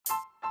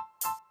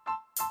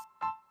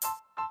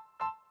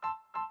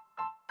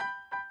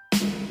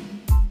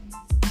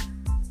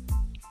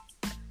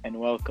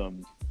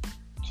welcome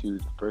to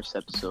the first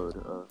episode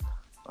of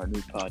our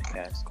new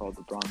podcast called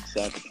the Bronx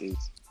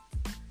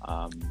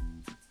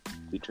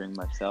featuring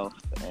myself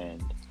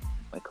and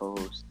my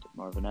co-host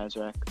Marvin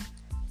Azrak.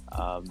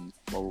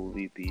 What will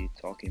we be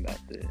talking about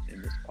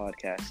in this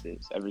podcast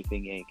is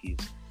everything Yankees,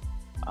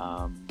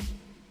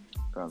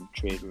 from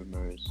trade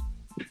rumors,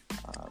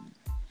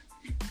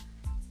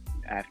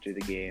 after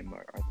the game,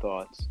 our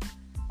thoughts,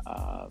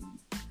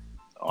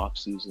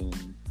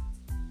 offseason,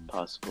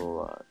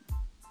 possible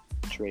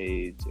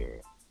trades,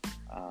 or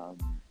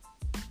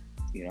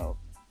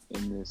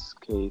in this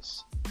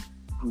case,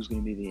 who's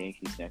going to be the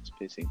Yankees' next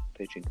pitching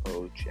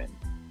coach, and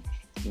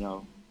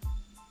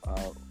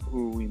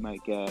who we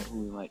might get, who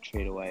we might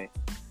trade away,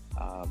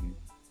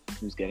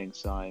 who's getting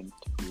signed,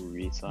 who we're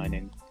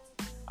re-signing,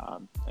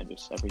 and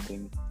just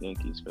everything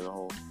Yankees for the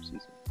whole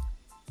season.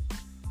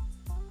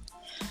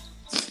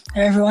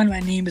 Hey everyone, my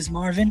name is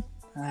Marvin.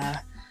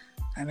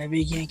 I'm a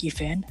big Yankee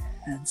fan,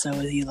 and so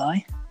is Eli.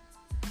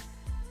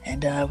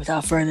 And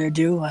without further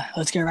ado,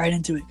 let's get right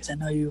into it, because I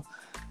know you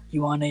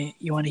want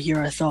to hear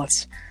our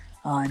thoughts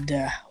on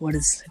what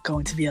is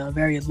going to be a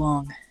very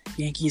long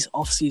Yankees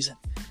offseason.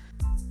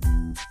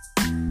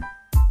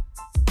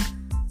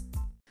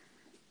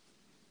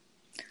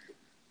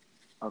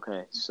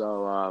 Okay,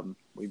 so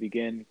we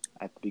begin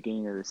at the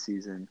beginning of the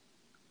season.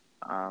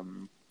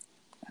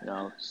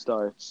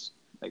 Starts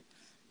like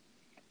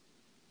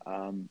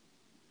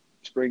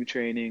spring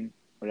training,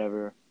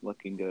 whatever,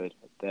 looking good.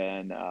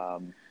 Then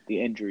the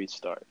injuries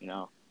start.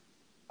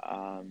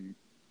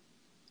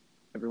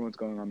 Everyone's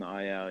going on the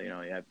IL.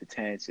 You have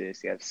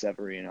Betances, you have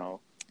Severino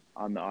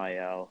on the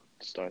IL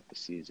to start the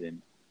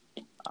season.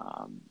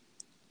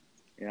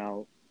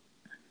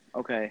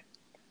 Okay,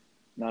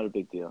 not a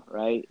big deal,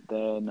 right?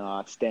 Then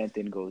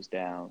Stanton goes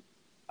down.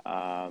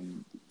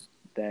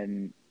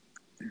 Then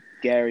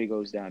Gary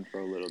goes down for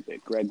a little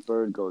bit. Greg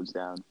Bird goes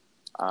down.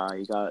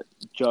 You got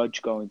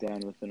Judge going down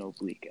with an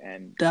oblique,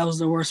 and that was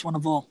the worst one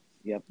of all.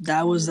 Yep,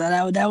 that was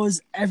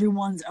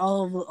everyone's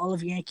all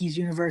of Yankees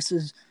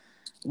universe's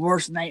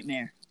worst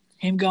nightmare.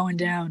 Him going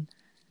down.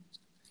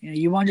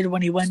 You wondered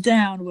when he went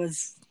down,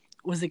 was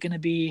it going to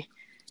be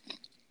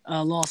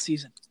a lost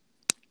season?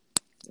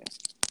 Yeah,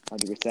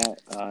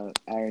 100%.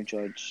 Aaron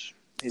Judge,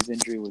 his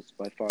injury was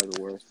by far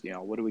the worst.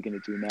 What are we going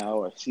to do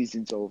now? Our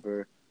season's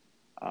over.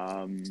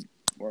 We're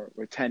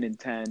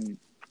 10-10.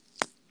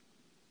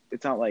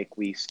 It's not like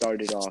we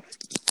started off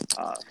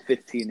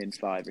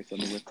 15-5 or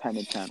something. We're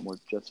 10-10. We're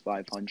just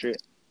 500,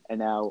 and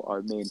now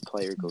our main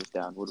player goes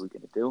down. What are we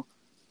going to do?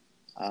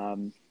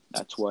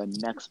 That's when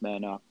next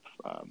man up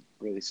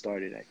really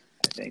started, I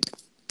think.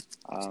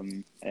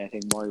 And I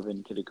think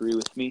Marvin could agree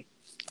with me.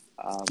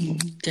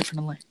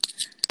 Definitely.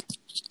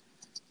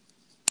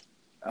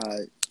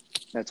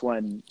 That's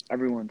when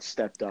everyone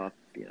stepped up.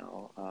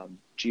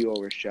 Gio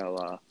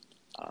Urshela,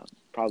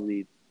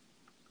 probably,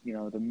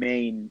 the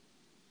main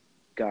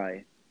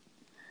guy.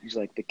 He's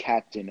like the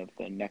captain of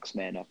the next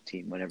man up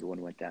team when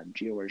everyone went down.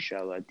 Gio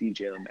Urshela,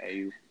 DJ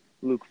LeMahieu,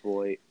 Luke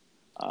Voigt,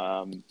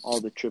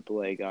 all the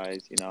AAA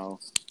guys,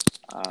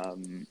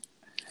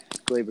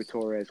 Gleyber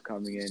Torres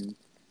coming in,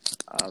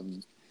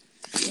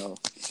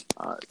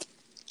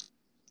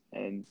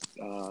 and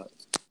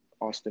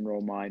Austin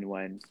Romine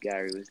when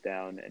Gary was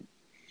down, and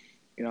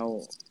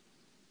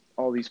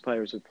all these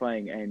players were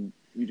playing, and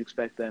you'd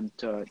expect them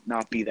to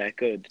not be that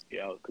good,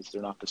 because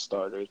they're not the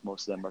starters.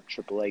 Most of them are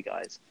AAA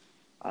guys,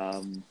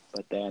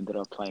 but they ended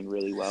up playing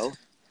really well,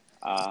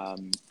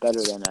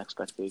 better than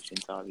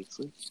expectations,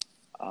 obviously,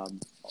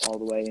 all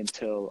the way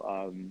until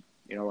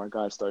our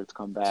guys started to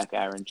come back.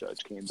 Aaron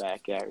Judge came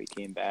back, Gary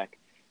came back,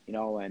 and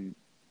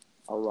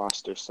our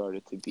roster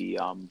started to be,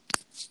 our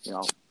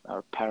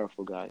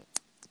powerful guys,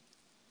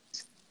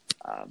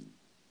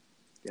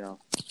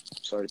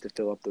 started to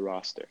fill up the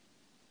roster.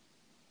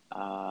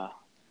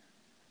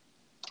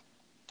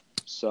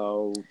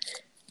 So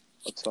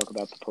let's talk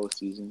about the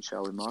postseason,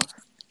 shall we, Mark?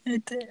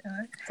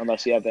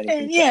 Unless you have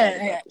anything to add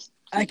about this.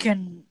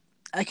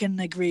 I can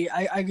agree.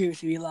 I agree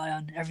with you, Eli,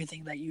 on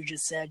everything that you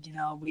just said.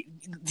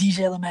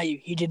 DJ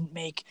LeMahieu, he didn't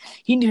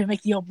even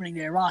make the opening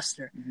day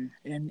roster,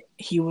 and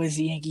he was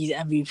the Yankees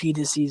MVP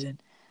this season.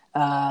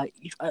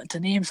 To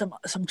name some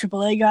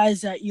AAA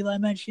guys that Eli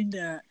mentioned,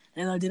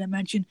 Eli didn't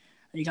mention,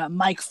 you got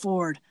Mike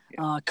Ford,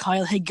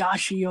 Kyle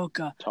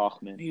Higashioka,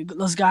 Tauchman.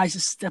 Those guys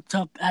just stepped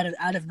up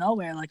out of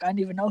nowhere. Like, I didn't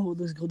even know who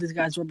these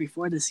guys were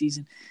before this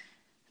season.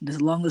 And there's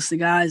a long list of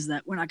guys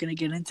that we're not going to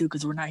get into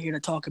because we're not here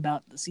to talk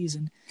about the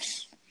season.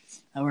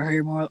 We're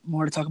here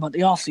more to talk about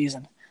the off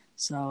season.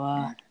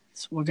 So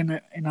we're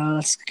gonna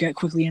let's get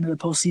quickly into the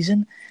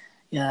postseason.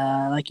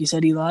 Like you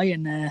said, Eli,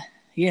 and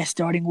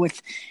starting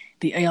with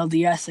the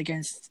ALDS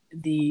against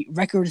the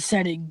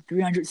record-setting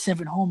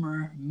 307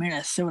 homer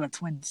Minnesota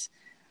Twins.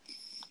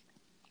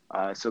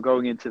 So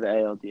going into the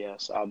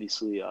ALDS,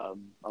 obviously, I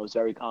was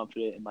very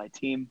confident in my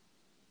team.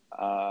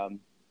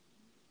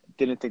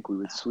 Didn't think we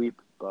would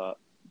sweep, but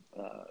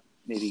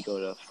maybe go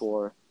to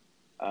 4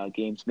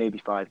 games, maybe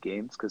 5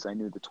 games, because I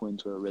knew the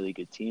Twins were a really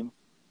good team.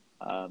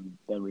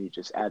 Then we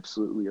just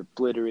absolutely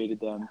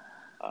obliterated them.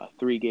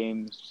 3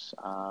 games.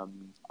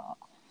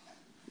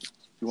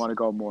 You want to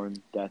go more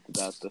in depth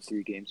about the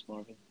 3 games,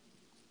 Marvin?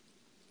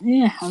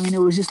 Yeah, I mean,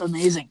 it was just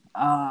amazing.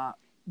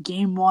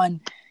 Game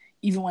 1,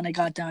 even when it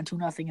got down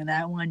 2-0 in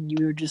that one,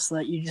 you just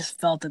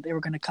felt that they were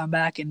going to come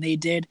back, and they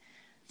did.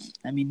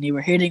 I mean, they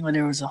were hitting when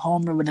there was a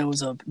homer, when there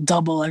was a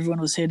double. Everyone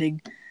was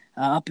hitting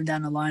up and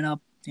down the lineup.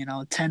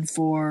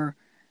 10-4,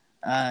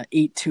 8-2,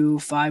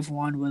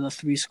 5-1 with the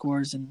 3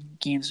 scores in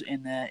games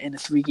in the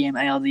 3-game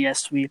ALDS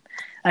sweep.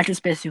 That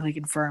just basically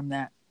confirmed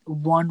that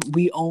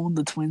we own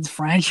the Twins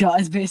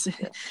franchise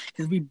basically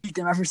because we beat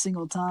them every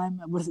single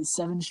time. What is it,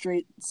 7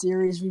 straight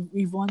series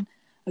we've won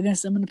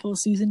against them in the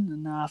postseason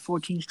and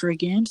 14 straight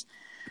games.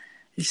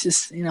 It's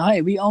just,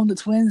 hey, we own the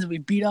Twins. We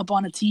beat up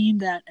on a team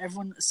that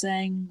everyone was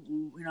saying,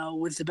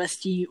 was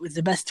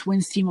the best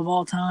Twins team of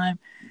all time,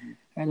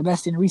 or the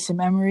best in recent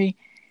memory.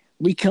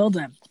 We killed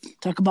them.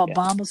 Talk about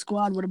Bomba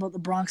squad. What about the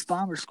Bronx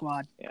Bomber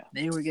squad? Yeah,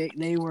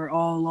 they were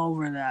all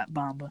over that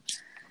Bomba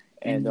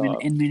and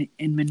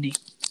in Mindy.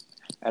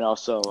 And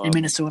also in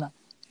Minnesota.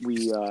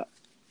 We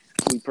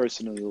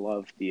personally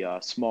love the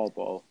small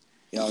ball.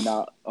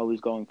 Not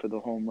always going for the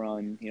home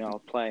run.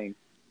 Playing,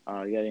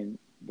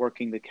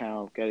 working the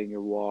count, getting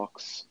your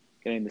walks,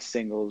 getting the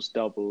singles,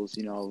 doubles.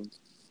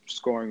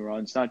 Scoring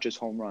runs, not just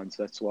home runs.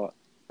 That's what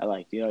I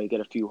like. You get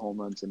a few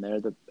home runs in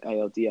there. The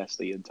ALDS,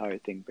 the entire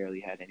thing barely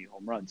had any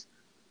home runs.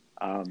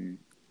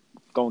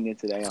 Going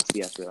into the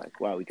ALCS, we're like,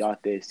 wow, we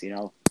got this.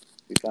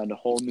 We found a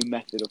whole new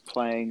method of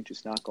playing,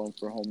 just not going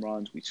for home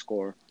runs. We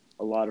score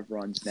a lot of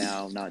runs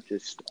now, not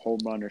just home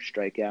run or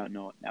strikeout.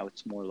 No, now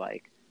it's more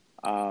like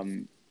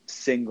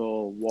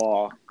single,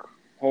 walk,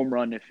 home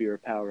run if you're a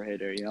power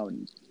hitter.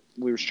 And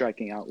we were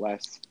striking out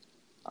less.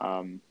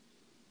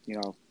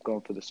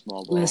 Going for the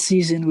small ball. Last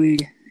season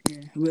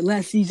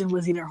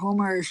was either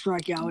homer or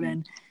strikeout,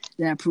 and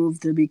that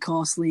proved to be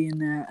costly in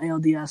the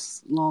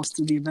ALDS loss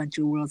to the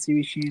eventual World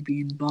Series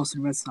champion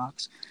Boston Red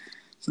Sox.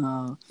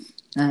 So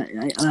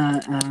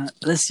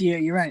this year,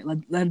 you're right,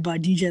 led by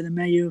DJ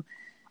LeMahieu.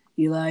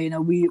 Eli,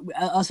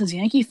 us as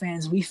Yankee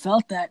fans, we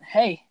felt that,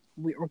 hey,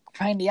 we're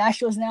playing the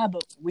Astros now,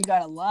 but we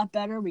got a lot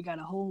better. We got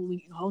a whole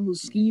new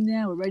scheme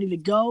now. We're ready to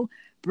go.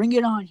 Bring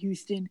it on,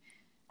 Houston.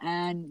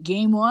 And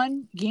game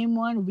one,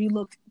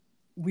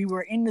 we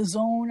were in the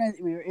zone.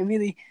 We were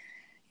really,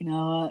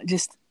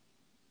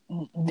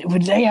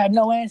 they had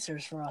no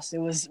answers for us.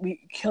 We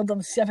killed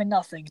them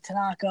 7-0.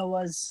 Tanaka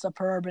was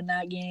superb in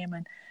that game,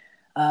 and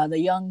the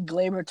young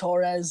Gleyber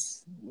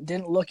Torres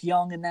didn't look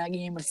young in that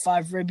game with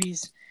 5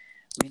 ribbies.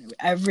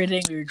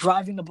 Everything. We were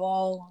driving the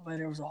ball,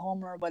 whether it was a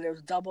homer, whether it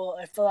was a double.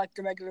 It felt like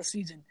the regular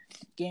season.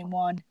 Game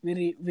 1,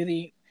 really,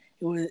 really,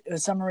 it was a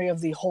summary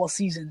of the whole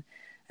season.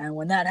 And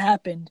when that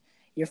happened,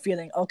 you're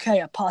feeling,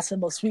 okay, a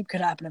possible sweep could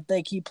happen if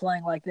they keep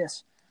playing like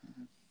this.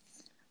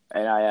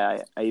 And I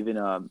even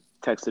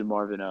texted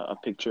Marvin a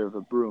picture of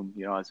a broom,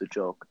 as a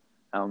joke.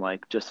 I'm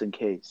like, just in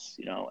case,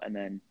 and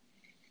then,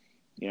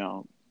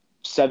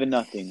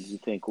 7-0. You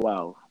think,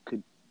 wow,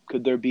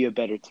 could there be a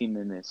better team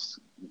than this?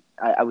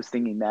 I was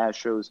thinking the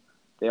Astros,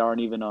 they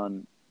aren't even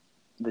on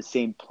the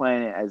same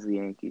planet as the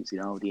Yankees.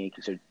 The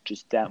Yankees are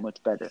just that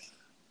much better.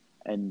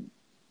 And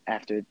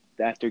after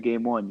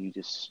game 1, you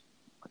just,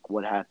 like,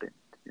 what happened?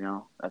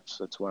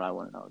 That's what I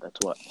want to know. That's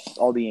what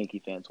all the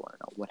Yankee fans want to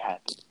know. What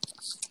happened?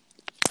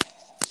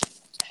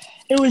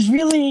 It was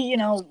really,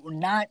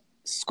 not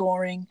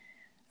scoring,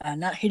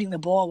 not hitting the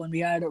ball when we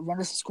had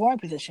runners in scoring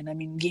position. I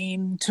mean,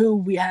 game 2,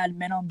 we had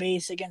men on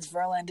base against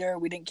Verlander.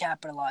 We didn't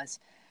capitalize.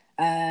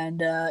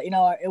 And,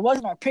 it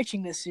wasn't our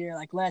pitching this year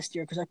like last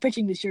year, because our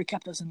pitching this year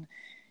kept us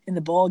in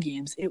the ball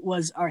games. It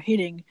was our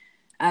hitting,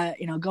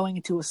 going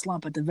into a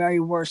slump at the very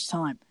worst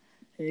time.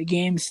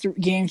 Game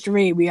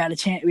 3, we had a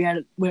chance. We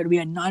had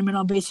 9 men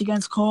on base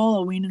against Cole,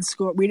 and we didn't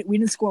score. We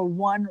didn't score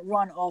 1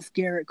 run off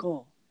Garrett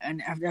Cole,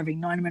 and after having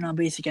 9 men on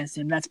base against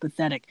him, that's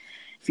pathetic,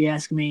 if you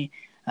ask me.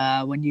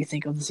 When you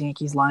think of the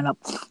Yankees lineup,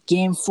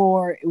 Game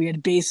 4, we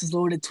had bases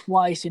loaded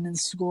twice and didn't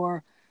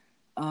score.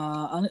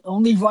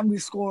 Only run we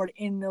scored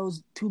in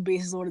those 2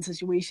 bases loaded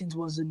situations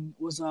was a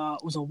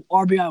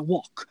RBI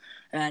walk,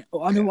 and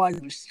otherwise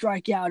it was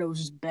strikeout. It was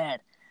just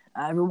bad.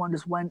 Everyone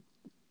just went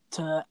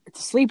to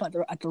sleep at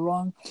the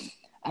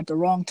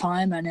wrong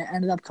time, and it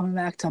ended up coming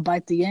back to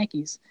bite the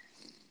Yankees.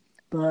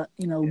 But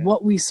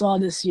what we saw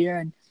this year,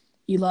 and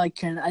I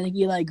think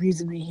Eli agrees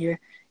with me here,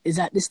 is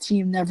that this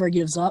team never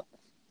gives up,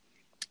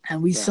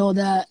 and we saw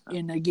that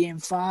in Game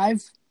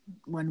 5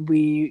 when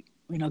we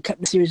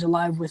kept the series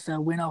alive with a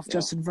win off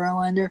Justin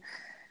Verlander,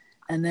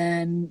 and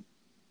then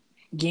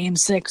Game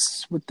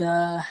 6 with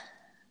the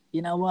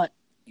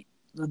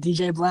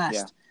DJ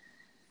blast.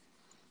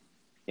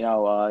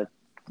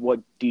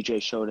 What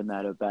DJ showed in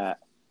that at bat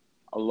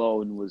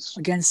alone was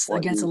against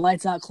a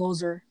lights out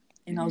closer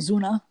in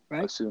Ozuna,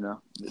 right?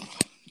 Ozuna.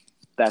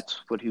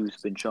 That's what he's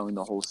been showing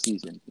the whole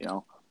season.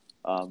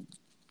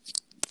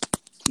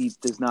 He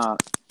does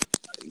not.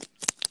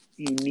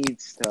 He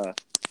needs to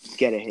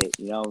get a hit.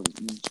 He's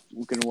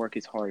going to work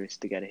his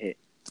hardest to get a hit,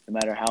 no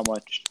matter how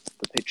much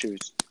the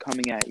pitcher's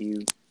coming at you.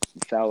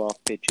 You foul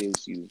off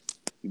pitches. You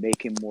You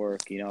make him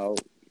work. He's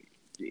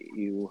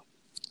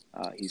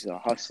a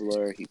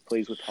hustler. He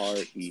plays with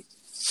heart. He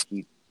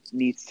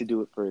needs to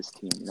do it for his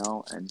team.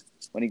 And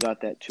when he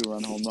got that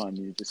 2-run home run,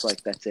 you're just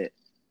like, that's it.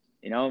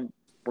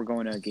 We're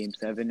going to Game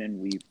 7, and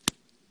we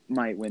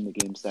might win the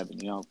Game 7.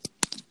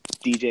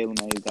 DJ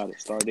LeMahieu got it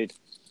started.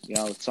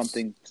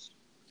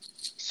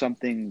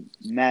 Something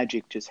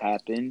magic just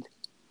happened,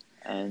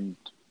 and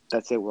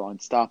that's it. We're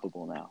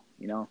unstoppable now.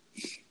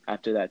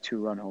 After that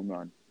 2-run home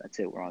run, that's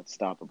it. We're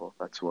unstoppable.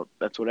 That's what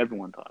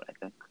everyone thought, I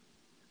think.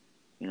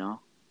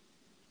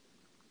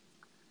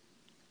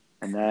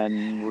 And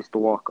then was the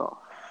walk-off.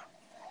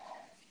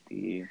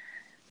 The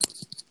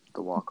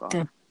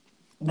walk-off.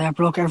 That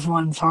broke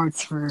everyone's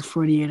hearts for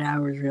 48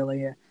 hours,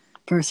 really.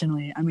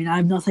 Personally, I mean, I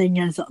have nothing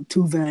against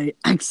Altuve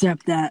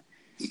except that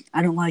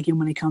I don't like him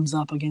when he comes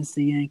up against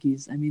the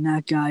Yankees. I mean,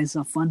 that guy's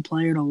a fun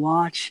player to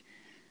watch.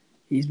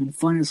 He's been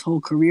fun his whole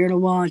career to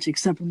watch,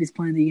 except when he's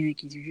playing the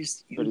Yankees.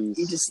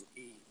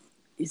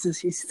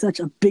 He's such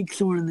a big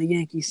thorn in the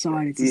Yankee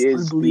side. He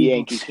is the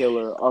Yankee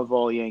killer of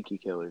all Yankee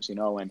killers,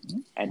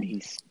 and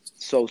he's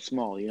so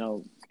small,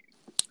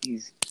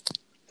 he's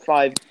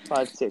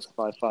 5'6",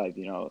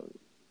 5'5",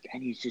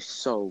 and he's just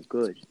so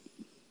good.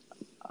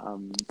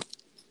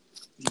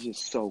 He's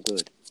just so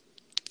good.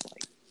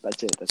 Like,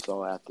 that's it. That's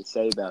all I have to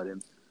say about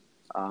him.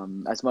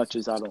 As much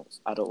as I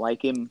don't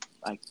like him,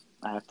 I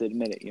have to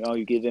admit it.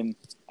 You give him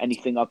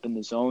anything up in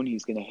the zone,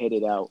 he's gonna hit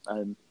it out.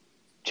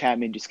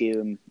 Chapman just gave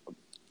him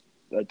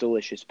a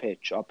delicious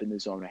pitch up in the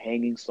zone, a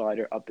hanging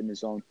slider up in the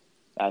zone.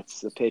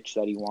 That's the pitch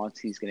that he wants.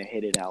 He's gonna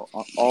hit it out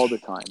all the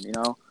time.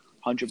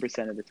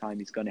 100% of the time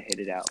he's gonna hit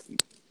it out. You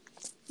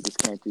just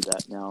can't do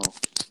that now.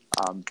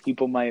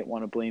 People might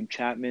want to blame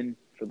Chapman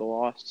for the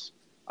loss.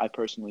 I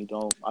personally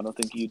don't. I don't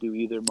think you do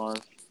either,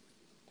 Marv.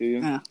 Do you?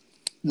 No.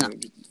 We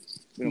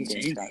don't blame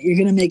Chapman. You're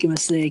gonna make a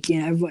mistake.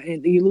 Yeah,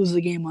 you lose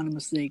the game on a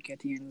mistake at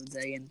the end of the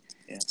day, and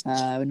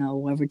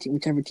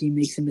whichever team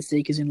makes a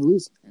mistake is gonna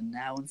lose. And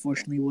now,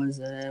 unfortunately, was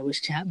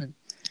Chapman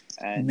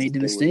who made the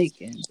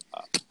mistake, and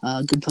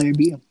a good player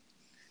beat him.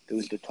 There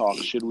was the talk: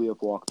 should we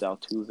have walked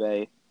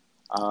Altuve?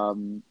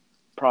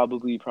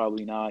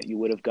 Probably not. You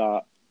would have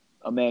got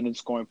a man in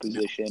scoring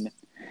position,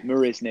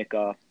 Marisnik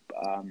up.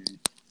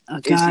 A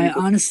guy,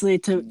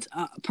 honestly,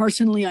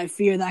 personally, I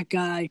fear that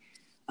guy.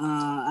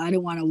 I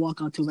don't want to walk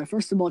Altuve.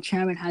 First of all,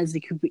 Chapman has the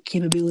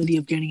capability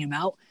of getting him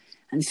out,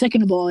 and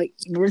second of all,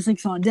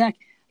 Marisnik's on deck.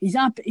 He's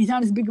not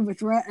as big of a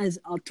threat as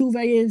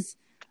Altuve is,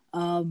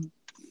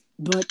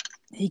 but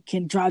he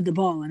can drive the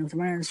ball, and with a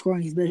runner in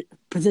scoring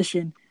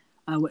position,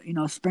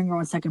 Springer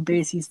on second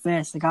base, he's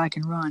fast. The guy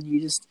can run.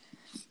 You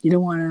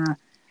don't want to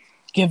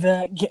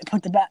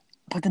put the bat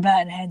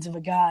in the hands of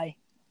a guy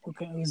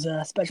whose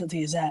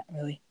specialty is that,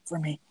 really, for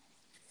me.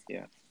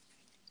 Yeah.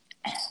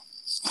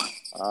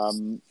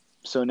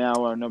 So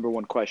now our number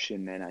one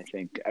question, and I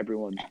think every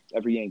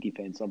Yankee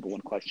fan's number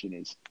one question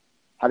is,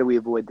 how do we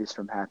avoid this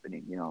from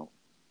happening?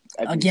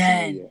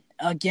 Again,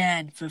 how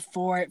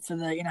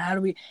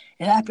do we?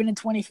 It happened in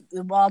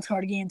the wild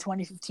card game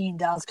 2015.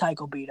 Dallas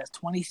Keuchel beat us.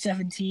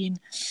 2017,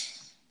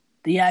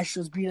 the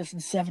Astros beat us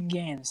in 7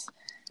 games,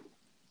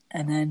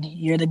 and then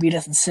here they beat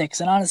us in 6.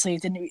 And honestly,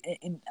 it didn't.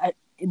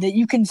 That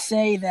you can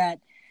say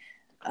that.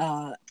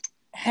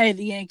 Hey,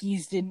 the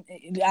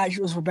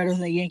Astros were better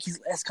than the Yankees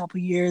the last couple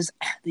of years.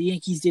 The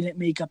Yankees didn't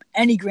make up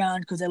any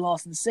ground because they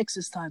lost in 6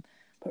 this time.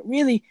 But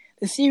really,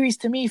 the series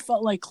to me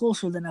felt like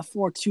closer than a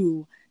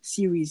 4-2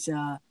 series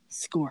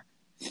score.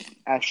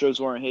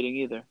 Astros weren't hitting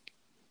either.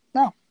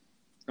 No.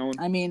 No one.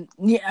 I mean,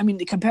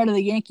 compared to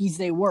the Yankees,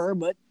 they were,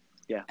 but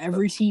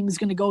every team is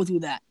going to go through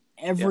that.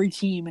 Every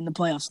team in the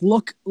playoffs.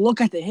 Look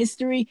at the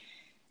history.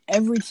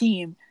 Every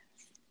team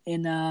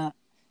in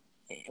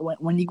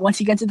once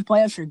you get to the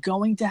playoffs, you're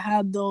going to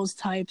have those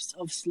types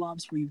of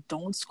slumps where you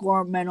don't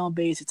score men on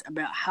base. It's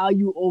about how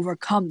you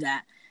overcome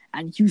that.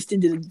 And Houston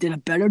did a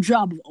better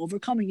job of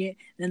overcoming it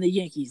than the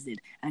Yankees did.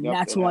 And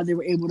that's why they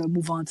were able to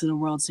move on to the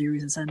World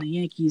Series and send the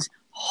Yankees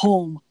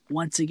home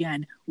once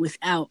again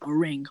without a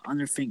ring on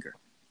their finger.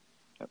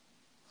 Yep.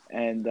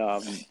 And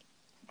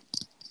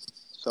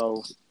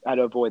so how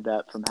to avoid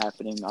that from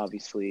happening,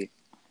 obviously,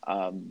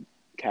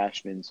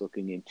 Cashman's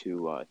looking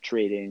into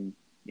trading,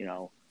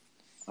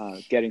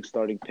 getting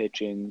starting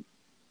pitching.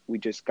 We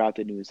just got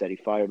the news that he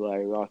fired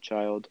Larry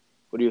Rothschild.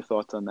 What are your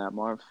thoughts on that,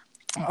 Marv?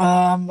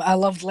 I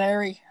loved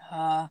Larry.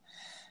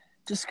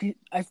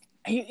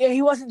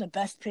 He wasn't the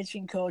best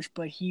pitching coach,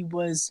 but he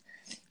was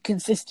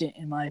consistent,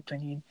 in my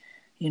opinion.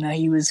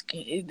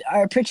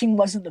 Our pitching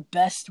wasn't the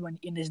best when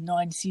in his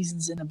 9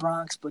 seasons in the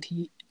Bronx, but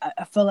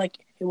I felt like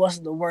it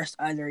wasn't the worst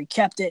either. He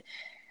kept it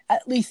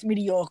at least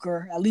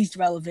mediocre, at least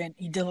relevant.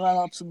 He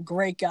developed some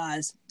great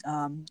guys.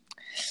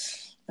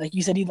 Like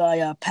you said,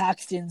 Eli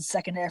Paxton's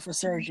second half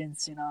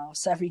resurgence,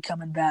 Seffi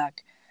coming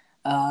back.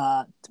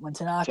 When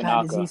Tanaka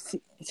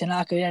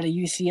had a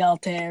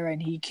UCL tear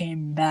and he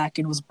came back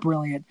and was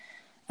brilliant.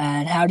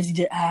 And how is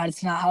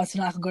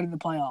Tanaka good in the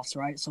playoffs,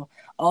 right? So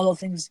all those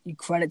things you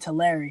credit to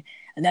Larry.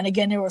 And then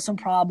again, there were some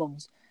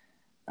problems.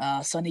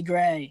 Sonny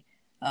Gray,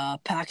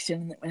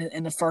 Paxton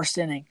in the first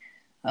inning.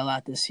 a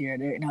lot this year.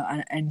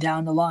 And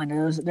down the line,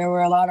 there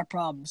were a lot of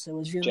problems. It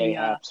was really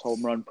J-Hap's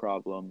home run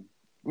problem.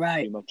 Pretty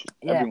right. much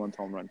Yeah. everyone's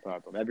home run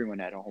problem. Everyone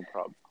had a home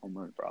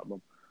run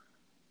problem.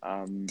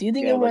 Do you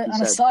think yeah, it was like you on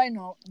said, a side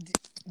note?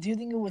 Do you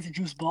think it was a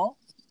juice ball?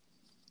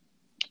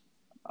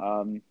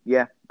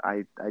 yeah,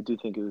 I do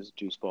think it was a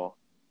juice ball.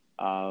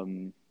 I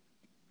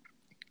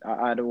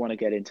don't want to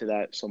get into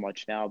that so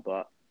much now,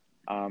 but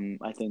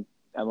I think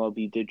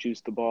MLB did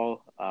juice the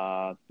ball.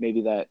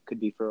 Maybe that could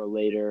be for a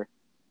later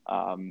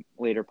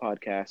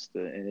podcast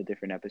in a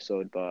different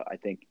episode, but I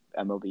think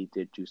MLB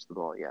did juice the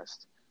ball,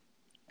 yes.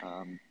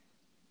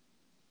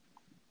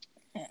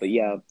 But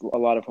yeah, a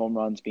lot of home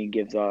runs being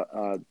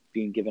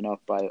given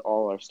up by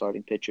all our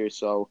starting pitchers.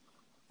 So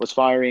was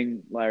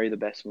firing Larry the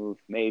best move?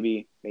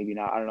 Maybe, maybe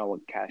not. I don't know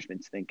what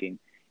Cashman's thinking.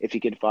 If he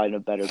could find a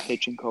better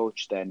pitching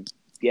coach, then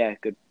yeah,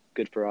 good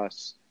for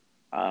us.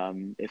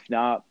 If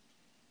not,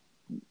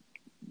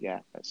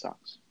 yeah, that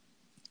sucks.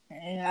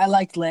 I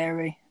liked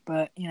Larry,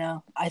 but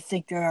I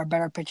think there are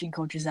better pitching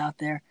coaches out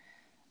there.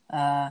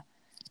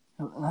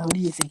 Who do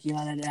you think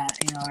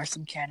are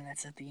some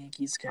candidates that the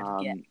Yankees could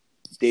get?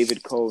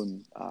 David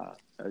Cohn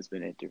has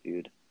been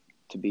interviewed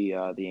to be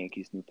the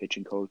Yankees' new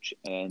pitching coach,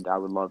 and I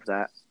would love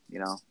that.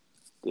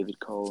 David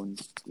Cohn,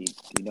 he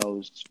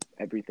knows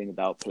everything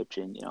about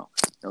pitching.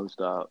 Knows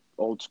the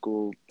old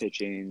school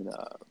pitching,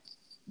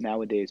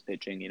 nowadays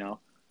pitching.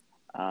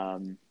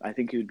 I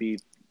think he would be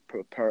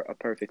a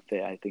perfect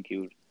fit. I think he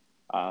would.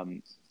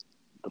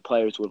 The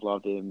players would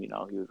love him. He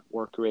would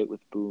work great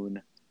with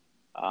Boone.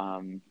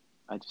 I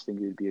just think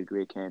he would be a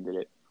great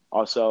candidate.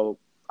 Also,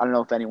 I don't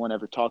know if anyone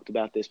ever talked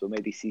about this, but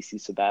maybe CC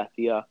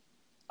Sabathia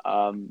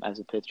as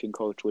a pitching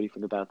coach. What do you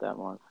think about that,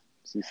 Mark?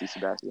 CC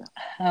Sabathia.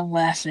 I'm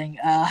laughing.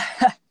 I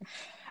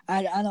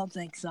don't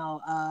think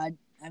so.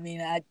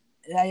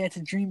 It's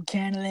a dream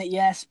candidate,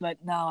 yes, but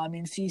no. I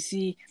mean,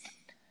 CC.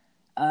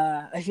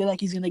 I feel like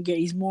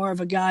he's more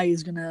of a guy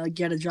who's gonna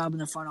get a job in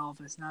the front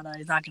office.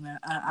 He's not gonna.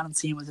 I don't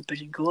see him as a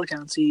pitching coach. I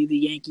don't see the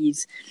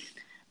Yankees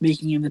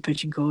making him the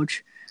pitching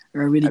coach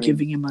or really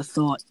giving him a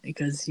thought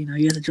because he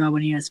has a job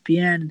on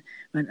ESPN,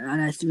 and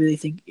I really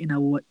think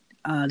what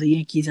the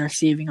Yankees are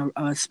saving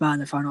a spot in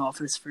the front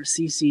office for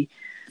CC.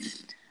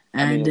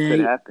 And it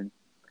could happen.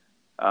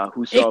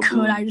 Who saw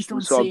Boone? I just don't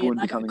who saw see Boone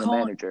it. becoming a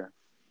manager?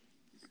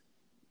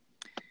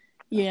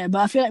 Yeah, but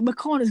I feel like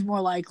McCollum is more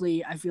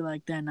likely. I feel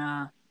like than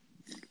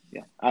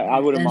yeah,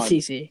 I wouldn't mind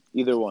CC.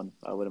 Either one.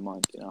 I wouldn't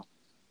mind.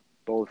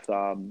 Both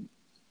Yankees.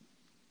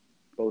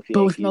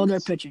 Both know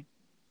their pitching.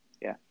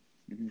 Yeah.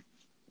 Mm-hmm.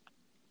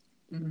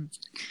 Mm-hmm.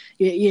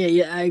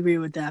 Yeah. I agree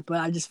with that, but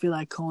I just feel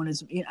like Cohen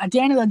is. At the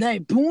end of the day,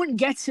 Boone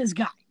gets his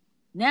guy.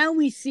 Now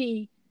we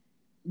see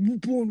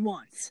Boone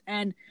wants,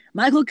 and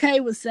Michael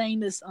Kay was saying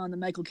this on the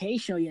Michael Kay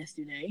show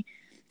yesterday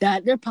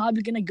that they're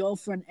probably going to go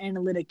for an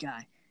analytic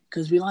guy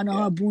because we all know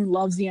how Boone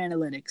loves the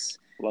analytics.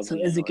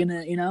 Is it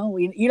gonna? You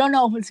don't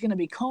know if it's gonna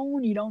be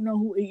Cohen. You don't know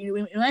who.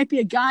 It might be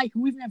a guy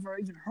who we've never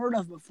even heard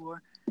of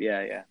before.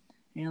 Yeah.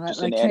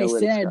 Just like Kay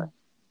said.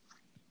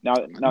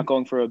 Guy. Not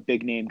going for a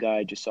big name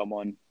guy, just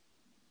someone.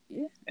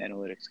 Yeah.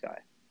 Analytics guy.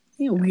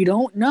 We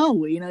don't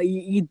know.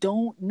 You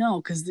don't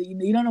know because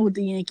you don't know what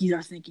the Yankees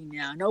are thinking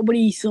now.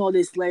 Nobody saw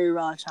this Larry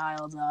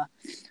Rothschild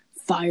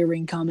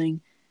firing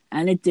coming,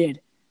 and it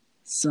did.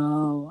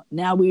 So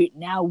now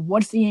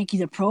what's the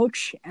Yankees'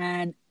 approach,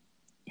 and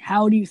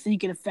how do you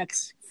think it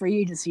affects free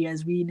agency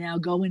as we now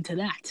go into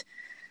that?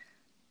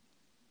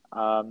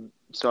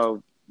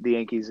 So the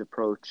Yankees'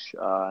 approach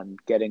on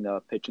getting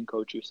a pitching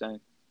coach, you're saying?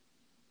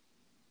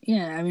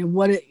 Yeah, I mean,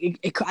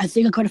 I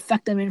think it could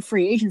affect them in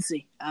free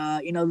agency.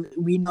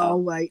 We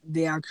know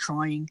they are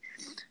trying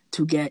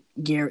to get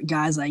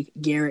guys like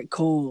Garrett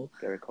Cole.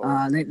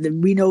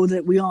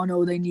 We all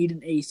know they need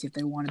an ace if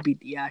they want to beat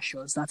the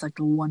Astros. That's like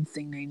the one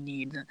thing they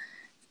need.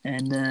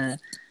 And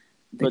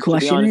the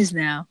question is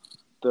now.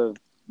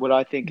 What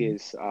I think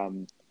is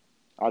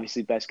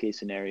obviously best case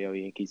scenario,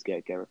 Yankees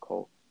get Garrett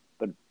Cole.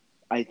 But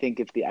I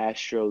think if the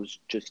Astros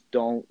just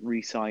don't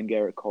re-sign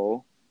Garrett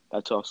Cole,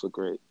 that's also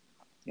great.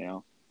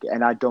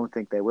 And I don't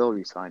think they will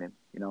re-sign him,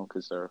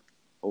 because they're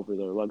over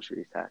their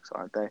luxury tax,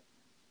 aren't they?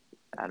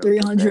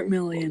 $300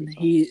 million.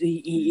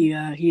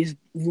 He's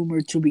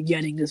rumored to be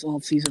getting this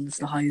offseason. It's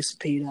the highest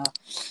paid.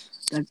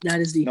 That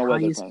is the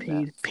highest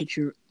paid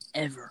pitcher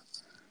ever.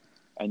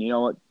 And you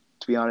know what?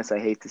 To be honest, I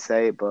hate to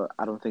say it, but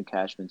I don't think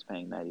Cashman's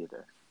paying that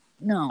either.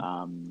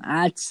 No,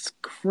 that's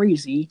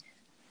crazy.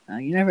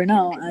 You never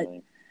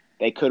know.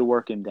 They could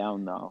work him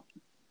down, though.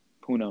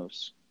 Who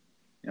knows?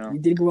 He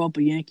did grow up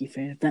a Yankee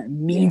fan, if that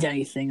means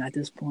anything at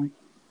this point.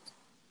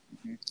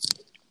 Mm-hmm.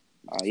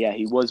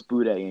 He was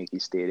booed at Yankee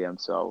Stadium.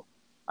 So,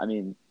 I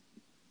mean,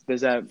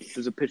 does a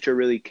pitcher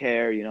really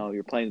care?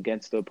 You're playing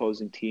against the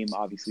opposing team.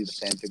 Obviously, the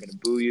fans are going to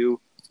boo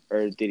you.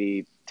 Or did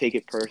he take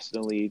it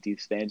personally?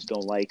 These fans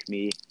don't like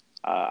me.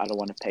 I don't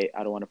want to pay.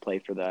 I don't want to play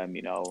for them.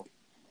 They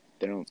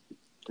don't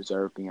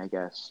deserve me, I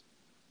guess.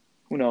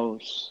 Who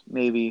knows?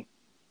 Maybe.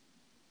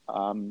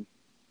 So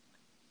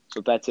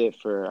that's it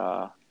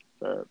for.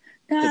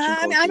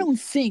 I don't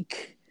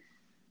think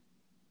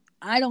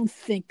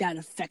that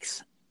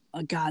affects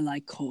a guy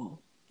like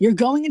Cole. You're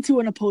going into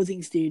an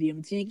opposing stadium.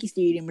 It's Yankee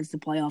Stadium. It's the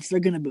playoffs. They're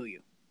gonna boo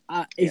you.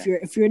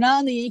 If you're not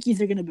on the Yankees,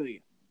 they're gonna boo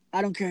you.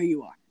 I don't care who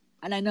you are.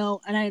 And I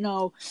know. And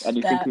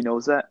you think he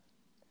knows that?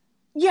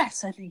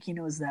 Yes, I think he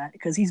knows that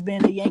because he's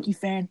been a Yankee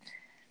fan.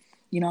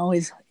 He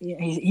was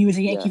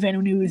a Yankee fan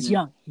when he was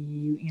young.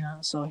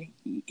 So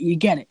you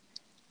get it.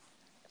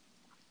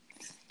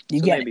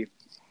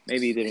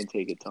 Maybe he didn't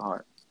take it to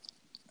heart.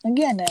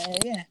 Again,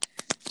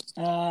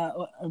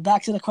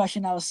 back to the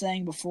question I was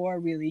saying before.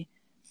 Really,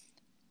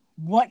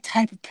 what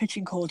type of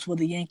pitching coach will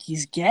the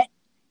Yankees get,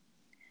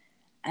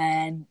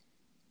 and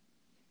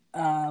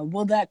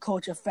will that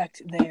coach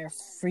affect their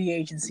free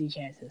agency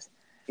chances?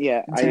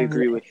 Yeah, I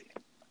agree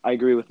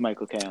with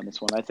Michael Kay on this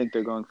one. I think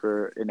they're going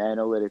for an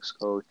analytics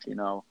coach.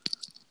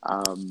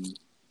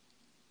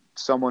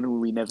 Someone who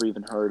we never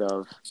even heard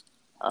of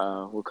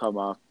will come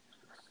up.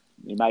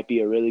 He might be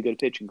a really good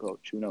pitching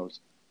coach. Who knows?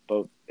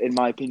 But in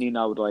my opinion,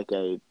 I would like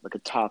a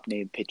top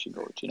name pitching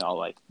coach.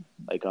 Like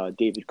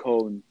David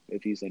Cohn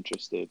if he's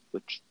interested,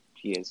 which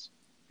he is.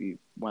 We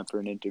went for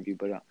an interview,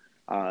 but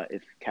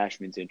if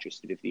Cashman's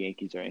interested, if the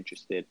Yankees are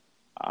interested,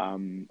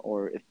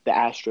 or if the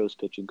Astros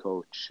pitching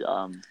coach,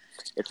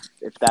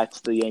 if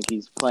that's the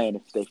Yankees' plan,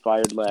 if they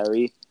fired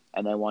Larry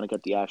and they want to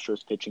get the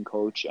Astros pitching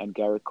coach and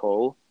Garrett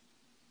Cole,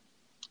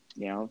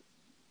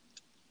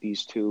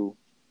 these two,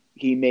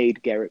 he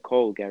made Garrett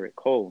Cole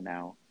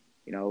now,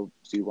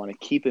 so you want to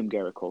keep him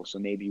Garrett Cole, so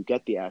maybe you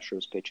get the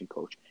Astros pitching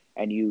coach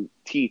and you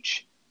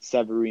teach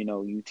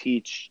Severino, you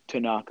teach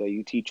Tanaka,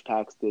 you teach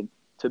Paxton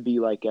to be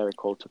like Garrett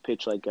Cole, to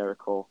pitch like Garrett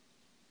Cole.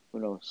 Who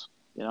knows,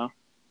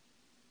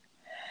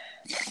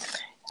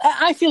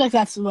 I feel like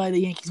that's the way the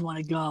Yankees want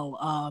to go.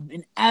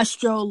 An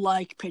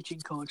Astro-like pitching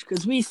coach,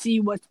 because we see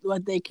what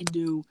they can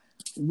do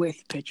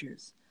with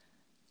pitchers.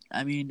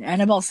 I mean,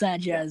 Anibal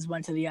Sanchez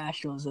went to the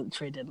Astros at the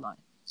trade deadline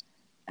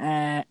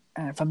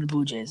from the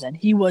Blue Jays, and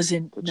he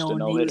wasn't known.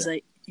 He was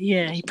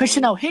he pitched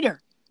a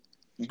no-hitter.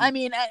 Mm-hmm. I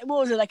mean, what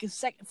was it, like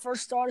his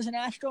first start as an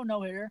Astro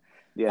no-hitter?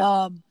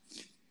 Yeah.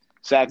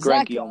 Zach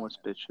Greinke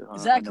almost pitched.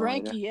 Zach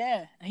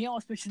Greinke, he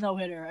almost pitched a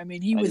no-hitter. I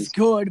mean, he was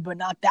good, but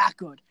not that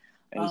good.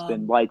 And he's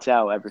been lights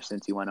out ever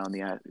since he went on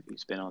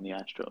he's been on the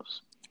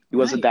Astros. He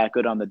wasn't that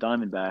good on the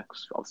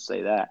Diamondbacks, I'll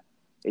say that.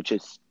 It's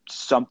just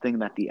something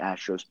that the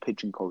Astros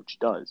pitching coach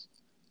does.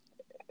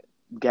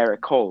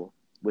 Garrett Cole,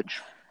 which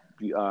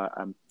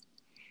I'm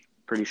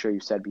pretty sure you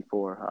said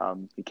before,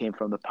 he came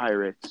from the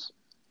Pirates.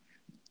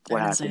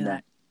 What happened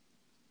there?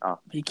 Oh,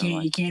 he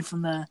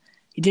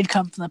did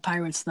come from the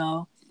Pirates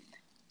though,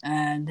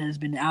 and has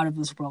been out of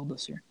this world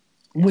this year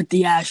with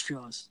the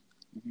Astros.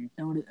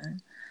 Mm-hmm.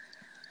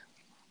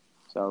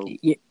 So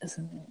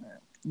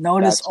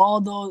notice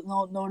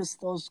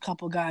those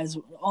couple guys,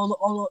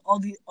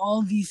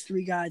 all these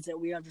three guys that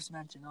we have just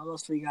mentioned. All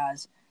those three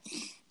guys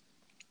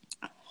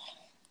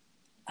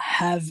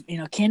have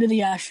came to the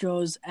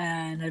Astros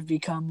and have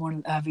become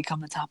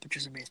the top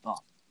pitchers in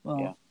baseball.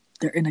 Well,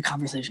 they're in the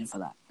conversation for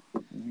that.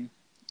 Mm-hmm.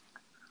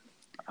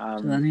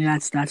 So I think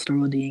that's the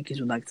road the Yankees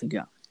would like to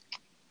go.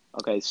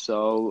 Okay,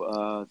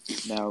 so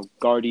now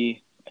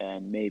Gardy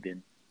and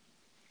Maben,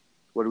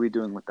 what are we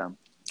doing with them?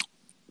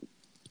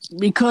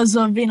 Because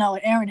of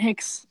Aaron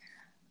Hicks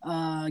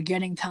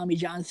getting Tommy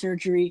John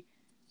surgery,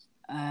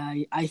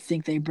 I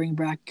think they bring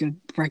back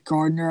Brett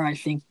Gardner. I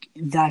think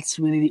that's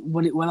really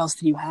what else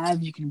do you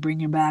have? You can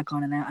bring him back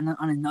on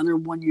another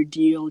 1-year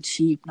deal,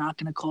 cheap, not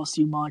going to cost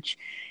you much.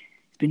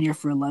 He's been here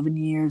for 11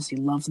 years. He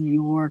loves New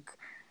York.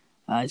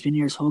 He's been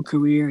here his whole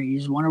career.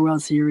 He's won a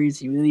World Series.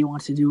 He really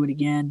wants to do it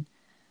again.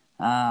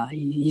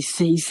 He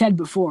said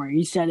before,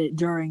 he said it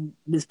during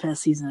this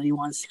past season that he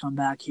wants to come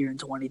back here in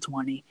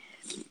 2020.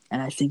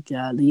 And I think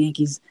the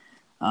Yankees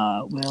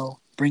will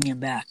bring him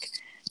back.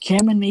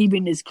 Cameron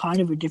Maben is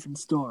kind of a different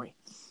story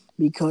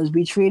because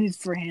we traded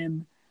for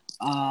him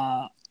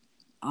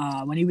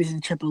when he was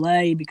in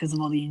AAA because of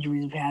all the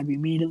injuries we've had. We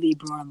immediately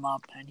brought him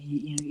up, and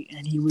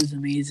he was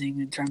amazing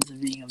in terms of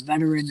being a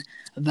veteran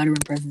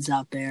presence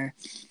out there,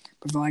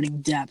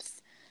 providing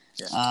depth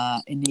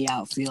in the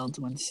outfield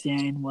when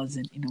Stan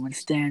wasn't. When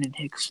Stan and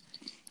Hicks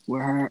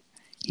were hurt.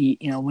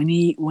 When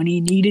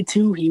he needed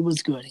to, he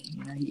was good.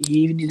 He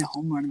even did a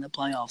home run in the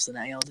playoffs in the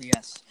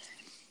ALDS.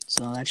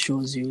 So that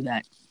shows you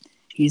that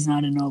he's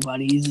not a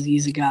nobody.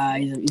 He's a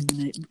guy.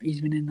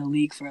 He's been in the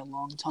league for a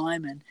long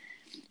time, and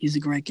he's a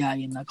great guy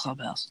in the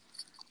clubhouse.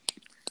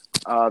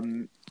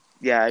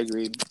 Yeah, I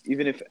agree.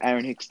 Even if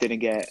Aaron Hicks didn't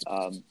get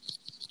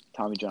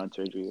Tommy John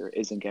surgery or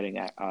isn't getting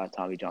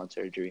Tommy John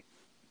surgery,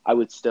 I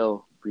would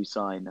still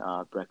re-sign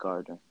Brett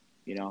Gardner.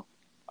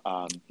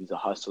 He's a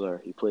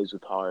hustler. He plays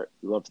with heart.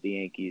 He loves the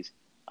Yankees.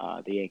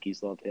 The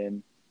Yankees love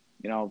him.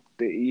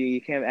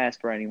 You can't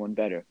ask for anyone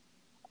better.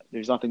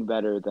 There's nothing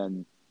better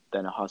than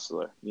a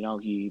hustler.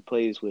 He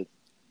plays with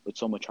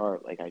so much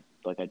heart, like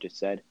I just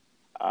said,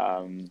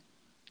 and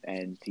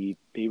he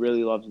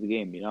really loves the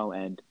game.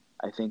 And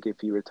I think if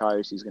he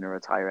retires, he's going to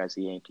retire as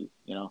a Yankee.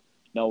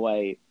 No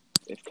way.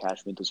 If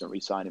Cashman doesn't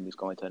re-sign him, he's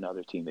going to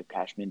another team. If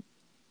Cashman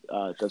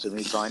doesn't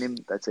re-sign him,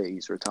 that's it.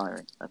 He's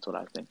retiring. That's what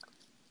I think.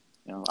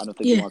 I don't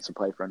think he Yeah, wants to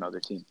play for another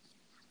team.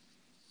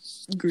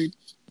 agreed.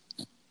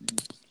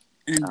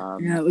 And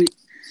Um,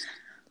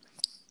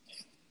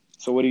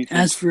 so what do you think?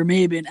 as for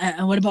Maben,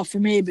 and what about for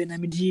Maben? I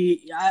mean,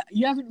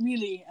 you haven't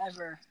really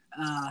ever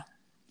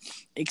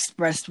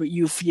expressed what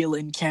you feel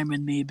in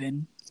Cameron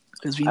Maben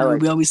because we I know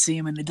like we always see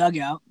him in the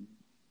dugout.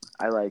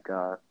 I like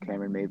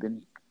Cameron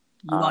Maben.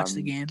 You watch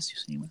the games, you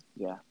see him.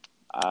 Yeah.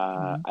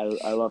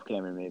 Mm-hmm. I love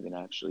Cameron Maben,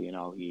 actually.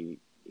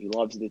 He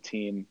loves the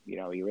team. He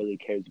really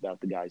cares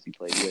about the guys he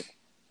plays with.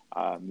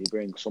 He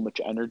brings so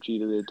much energy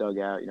to the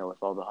dugout, with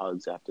all the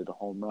hugs after the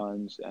home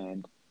runs.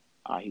 And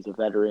he's a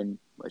veteran,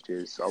 which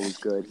is always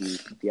good.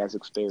 He has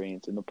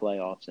experience in the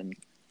playoffs and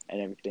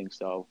everything.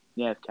 So,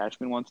 yeah, if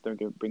Cashman wants to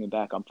bring him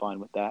back, I'm fine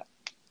with that.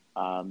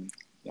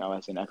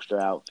 As an extra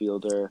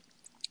outfielder,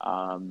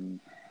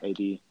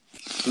 maybe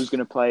who's going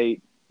to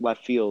play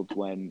left field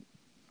when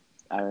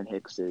Aaron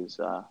Hicks is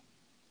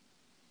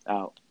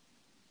out?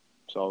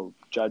 So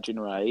Judge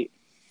and right,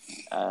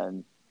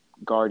 and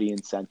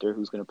Guardian center,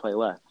 who's going to play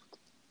left?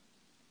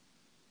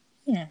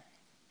 Yeah,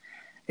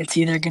 it's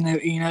either gonna,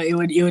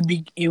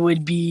 it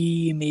would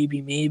be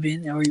maybe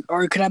Maben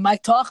or could I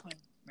Mike Tauchman,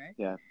 right?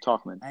 Yeah,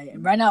 Talkman.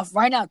 Right now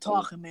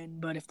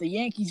Tauchman. But if the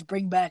Yankees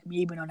bring back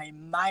Maben on a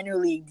minor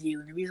league deal,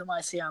 and the reason why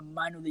I say a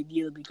minor league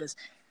deal is because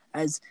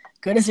as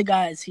good as a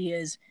guy as he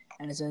is,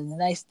 and as a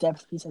nice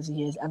depth piece as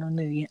he is, I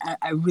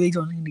really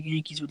don't think the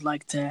Yankees would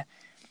like to,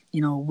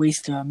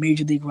 waste a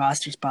major league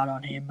roster spot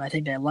on him. I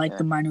think they like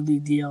the minor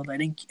league deal. I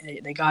think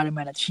they got him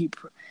at a cheap,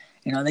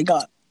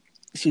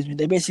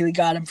 they basically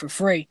got him for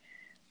free,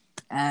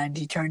 and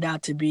he turned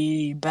out to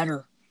be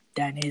better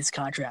than his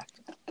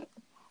contract.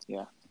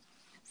 Yeah.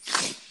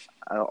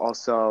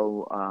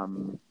 Also,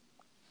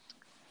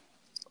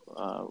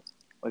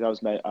 like I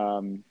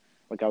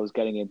was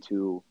getting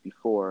into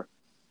before,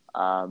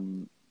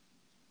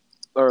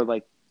 or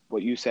like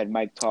what you said,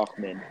 Mike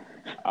Tauchman.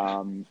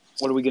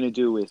 What are we gonna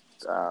do with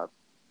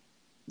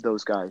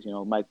those guys?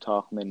 Mike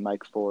Tauchman,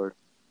 Mike Ford.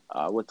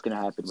 What's going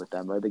to happen with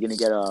them? Are they going to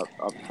get a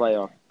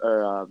playoff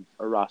or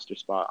a roster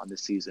spot on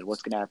this season?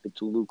 What's going to happen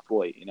to Luke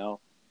Voigt?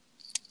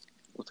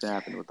 What's going to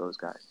happen with those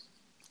guys?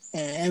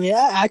 I mean,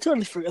 I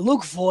totally forgot.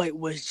 Luke Voigt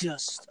was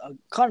just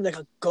kind of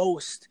like a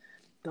ghost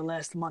the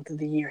last month of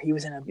the year. He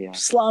was in a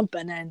slump,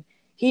 and then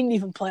he didn't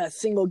even play a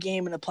single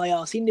game in the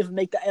playoffs. He didn't even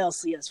make the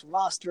ALDS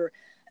roster.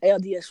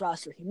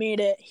 He made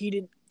it.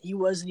 He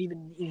wasn't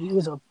even. He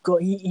was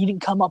he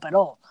didn't come up at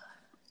all.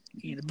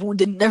 Boone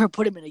never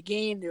put him in a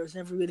game. There was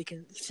never really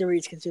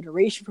serious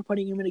consideration for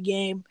putting him in a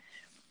game.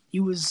 He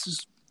was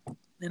just,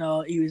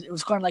 it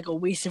was kind of like a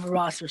waste of a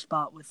roster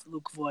spot with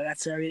Luke Voigt.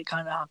 That's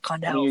kind of how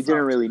you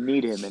didn't really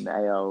need him in the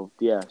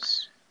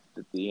ALDS.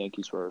 That the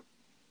Yankees were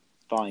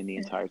fine the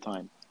entire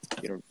time.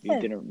 You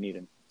didn't need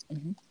him.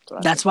 Mm-hmm.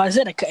 That's why I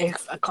said it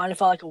kind of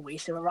felt like a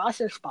waste of a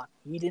roster spot.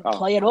 He didn't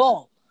play at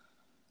all.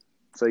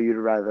 So you'd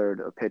rather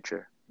a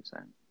pitcher, you're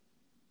saying?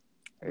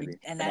 Maybe.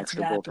 And that's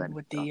what happened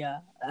with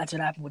that's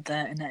what happened with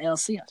that in the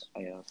ALCS.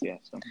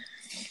 ALCS.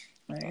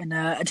 And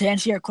to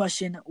answer your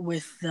question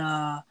with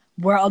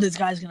where all these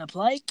guys going to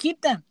play,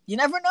 keep them. You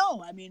never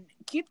know. I mean,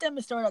 keep them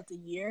to start out the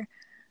year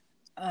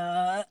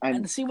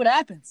and see what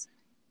happens.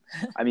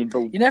 I mean, but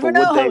you never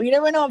know. You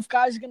never know if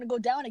guys are going to go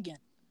down again.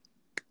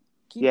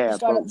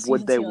 But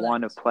would they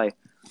want to play?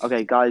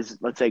 Okay, guys.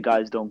 Let's say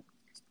guys don't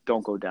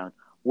go down.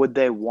 Would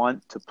they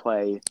want to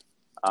play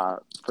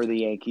for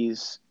the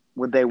Yankees?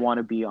 Would they want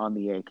to be on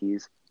the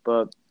Yankees,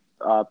 but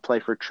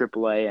play for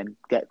AAA and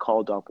get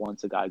called up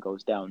once a guy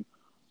goes down?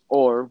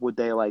 Or would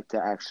they like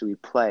to actually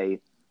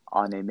play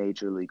on a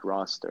major league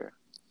roster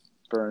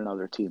for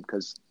another team?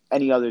 Because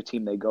any other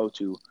team they go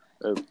to,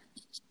 or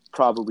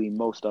probably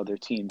most other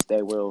teams,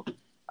 they will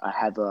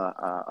have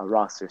a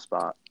roster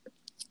spot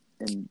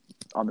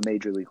on the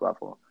major league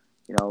level.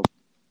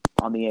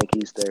 On the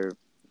Yankees, they're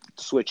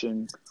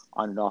switching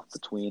on and off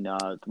between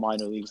the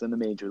minor leagues and the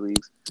major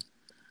leagues.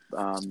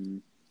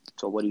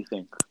 So what do you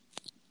think?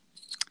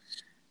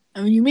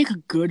 I mean, you make a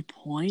good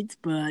point,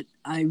 but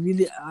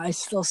I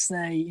still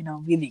say,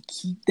 really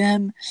keep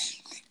them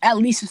at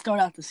least to start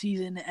out the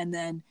season. And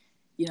then,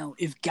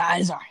 if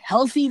guys are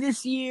healthy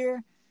this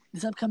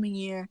upcoming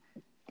year,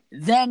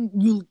 then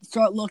you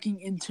start looking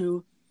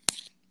into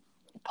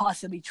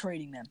possibly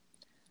trading them.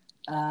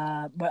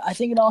 But I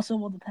think it also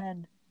will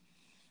depend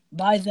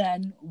by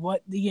then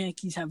what the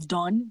Yankees have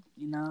done,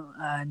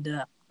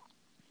 and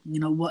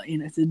what,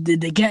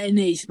 did they get an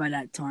ace by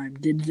that time?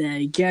 Did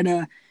they get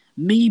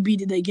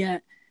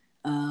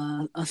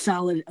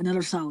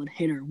another solid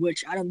hitter,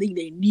 which I don't think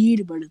they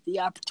need, but if the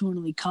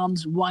opportunity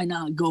comes, why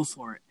not go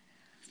for it?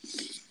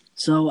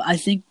 So I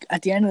think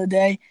at the end of the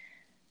day,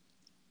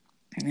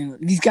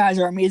 these guys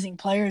are amazing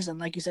players, and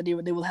like you said, they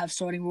will have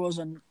starting roles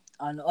on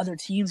other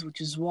teams,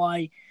 which is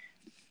why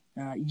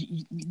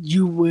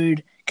you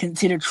would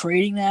consider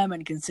trading them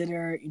and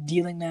consider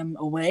dealing them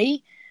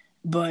away.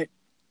 But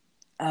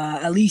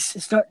at least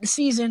to start the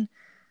season,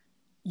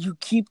 you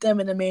keep them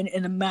in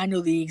the minor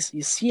leagues.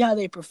 You see how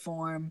they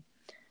perform,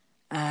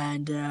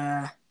 and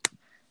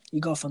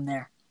you go from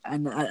there.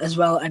 And as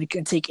well, and it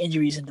can take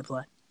injuries into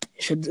play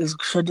should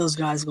those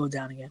guys go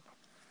down again.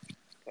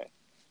 Okay.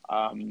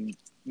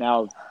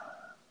 Now,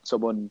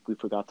 someone we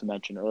forgot to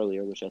mention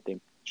earlier, which I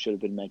think should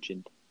have been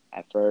mentioned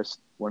at first,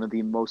 one of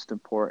the most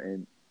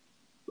important,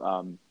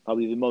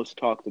 probably the most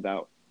talked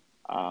about,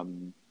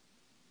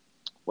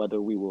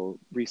 whether we will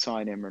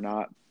re-sign him or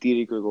not,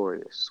 Didi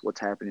Gregorius. What's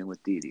happening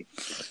with Didi?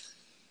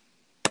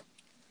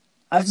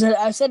 I've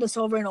said this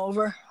over and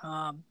over.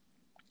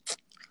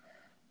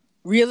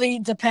 Really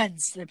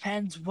depends.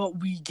 Depends what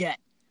we get.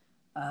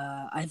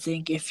 I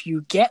think if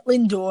you get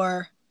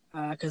Lindor,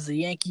 because the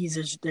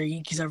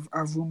Yankees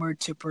are rumored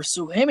to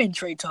pursue him in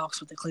trade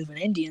talks with the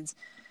Cleveland Indians,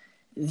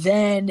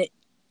 then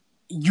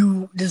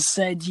you just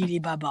said Didi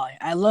bye-bye.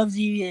 I love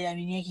Didi. I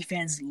mean, Yankee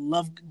fans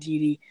love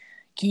Didi.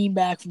 Came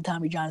back from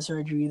Tommy John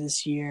surgery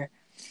this year,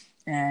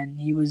 and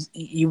he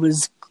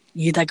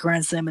hit that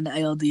grand slam in the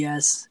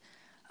ALDS.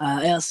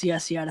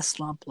 ALCS, he had a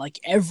slump like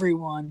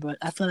everyone, but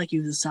I felt like he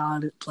was a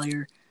solid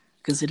player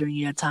considering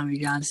he had Tommy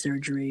John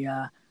surgery,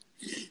 and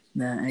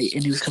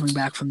he was coming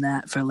back from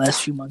that for the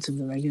last few months of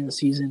the regular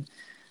season.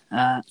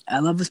 I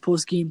love his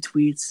post-game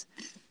tweets,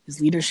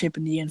 his leadership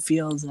in the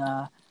infield.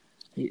 A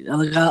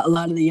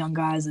lot of the young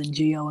guys and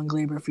Gio and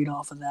Glaber feed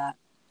off of that.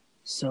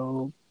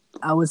 So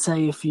I would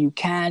say if you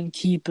can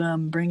keep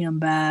him, bring him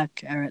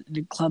back.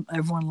 The club,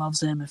 everyone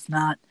loves him. If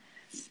not,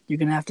 you're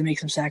gonna have to make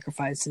some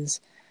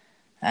sacrifices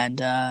and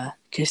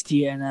kiss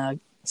the and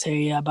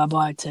say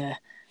bye-bye to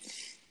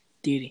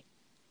Didi.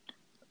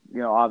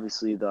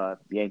 Obviously the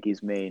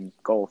Yankees' main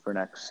goal for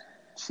next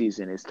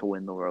season is to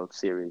win the World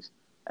Series,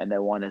 and they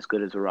want as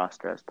good as a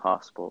roster as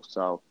possible.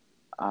 So,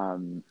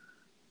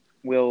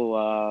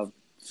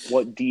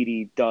 what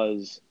Didi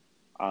does,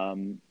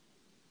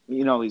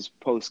 his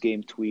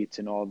post-game tweets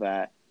and all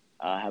that,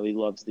 how he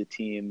loves the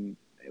team,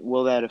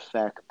 will that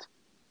affect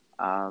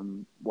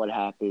what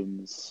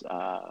happens,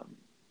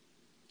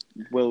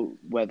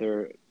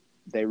 whether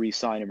they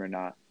re-sign him or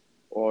not,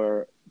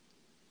 or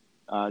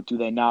do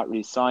they not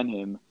re-sign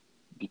him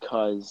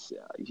because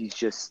he's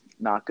just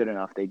not good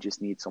enough? They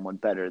just need someone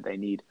better. They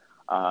need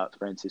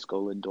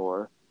Francisco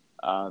Lindor,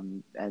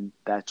 and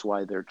that's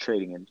why they're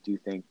trading him. Do you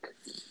think?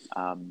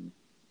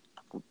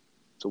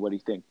 So what do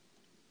you think?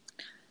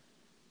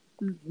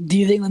 Do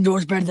you think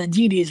Lindor's better than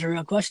Didi is a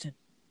real question.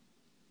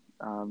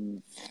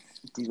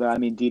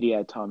 Didi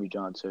had Tommy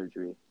John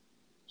surgery.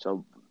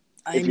 So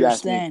if you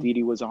ask me if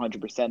Didi was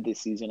 100%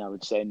 this season, I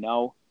would say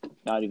no,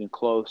 not even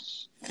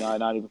close. No,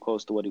 not even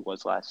close to what he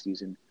was last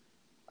season.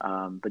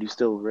 But he's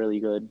still really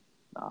good.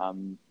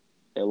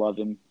 They love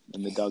him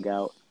in the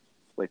dugout,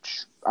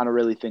 which I don't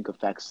really think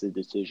affects the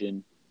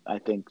decision. I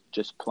think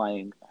just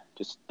playing,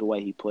 just the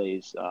way he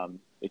plays,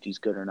 if he's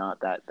good or not,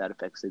 that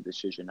affects the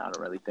decision. I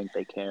don't really think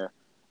they care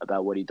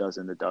about what he does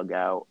in the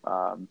dugout.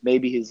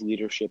 Maybe his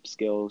leadership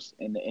skills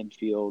in the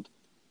infield,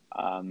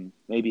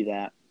 maybe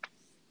that.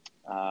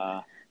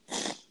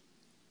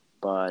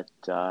 But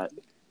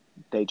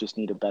they just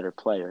need a better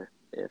player.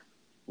 If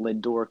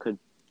Lindor could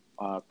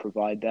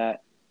provide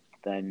that,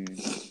 then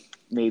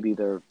maybe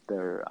they're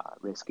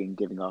risking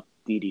giving up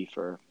Didi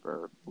for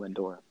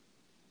Lindor.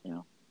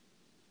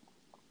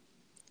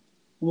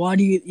 Why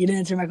do you didn't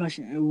answer my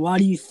question? Why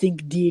do you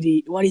think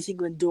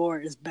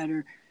Lindor is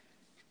better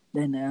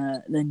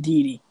than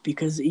Didi?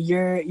 Because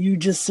you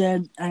just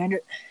said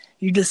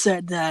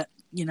that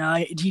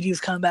Didi was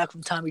coming back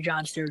from Tommy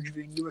John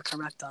surgery, and you were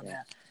correct on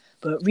that.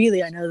 But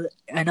really, I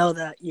know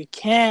that you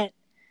can't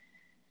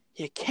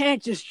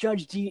just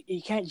judge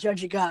you can't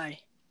judge a guy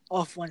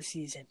off one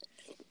season.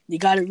 You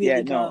got to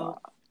really go.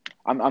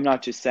 I'm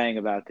not just saying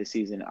about this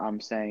season. I'm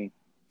saying,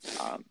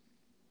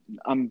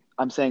 I'm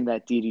saying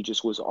that Didi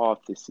just was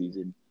off this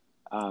season.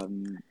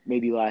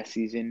 Maybe last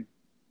season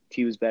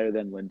he was better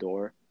than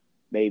Lindor.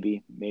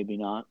 Maybe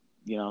not.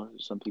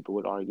 Some people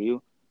would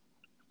argue.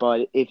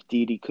 But if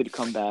Didi could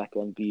come back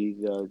and be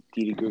the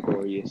Didi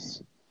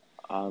Gregorius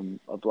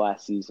of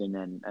last season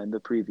and the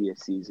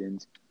previous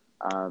seasons,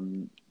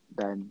 then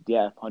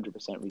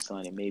 100%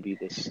 resign him. Maybe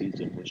this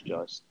season was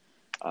just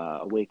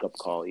a wake up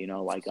call.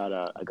 I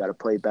gotta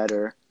play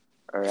better,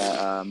 or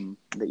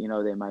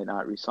they might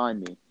not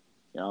resign me.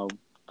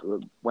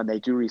 When they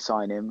do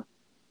resign him,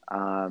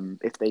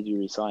 if they do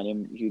resign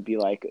him, he'd be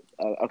like,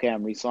 okay,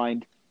 I'm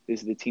resigned.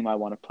 This is the team I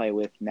want to play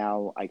with.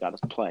 Now I gotta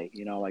play.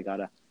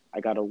 I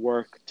gotta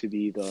work to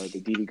be the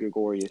Didi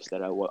Gregorius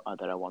that I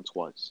once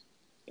was.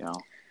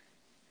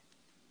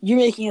 You're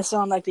making it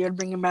sound like they would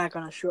bring him back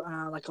on a short,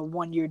 like a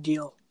 1-year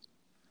deal.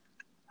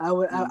 I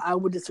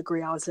would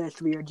disagree. I would say a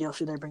 3-year deal.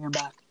 Should they bring him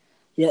back?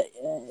 Yeah,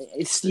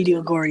 it's Didi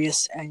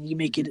Gregorius, and you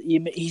make it.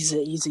 He's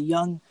a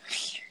young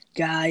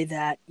guy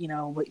that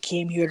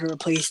came here to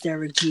replace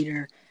Derek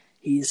Jeter.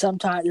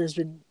 Sometimes there's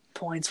been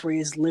points where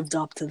he's lived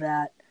up to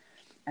that,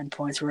 and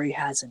points where he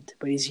hasn't.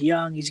 But he's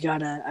young. He's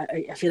got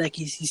I feel like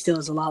he still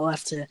has a lot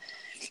left a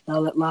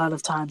lot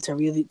of time to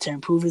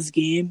improve his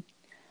game.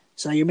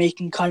 So you're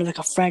making kind of like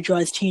a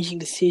franchise-changing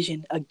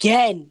decision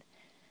again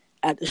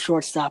at the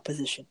shortstop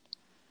position.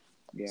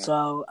 Yeah.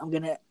 So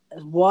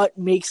what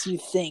makes you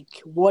think?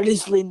 What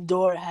does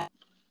Lindor have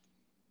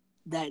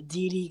that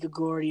Didi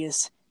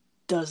Gregorius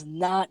does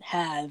not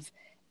have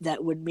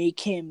that would make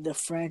him the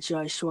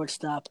franchise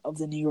shortstop of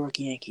the New York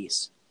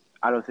Yankees?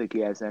 I don't think he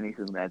has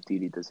anything that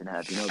Didi doesn't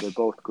have. They're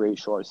both great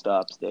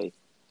shortstops.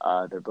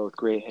 They're both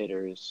great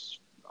hitters.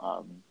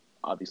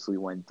 Obviously,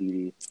 when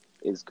Didi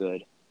is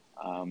good,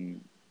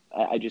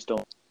 I just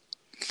don't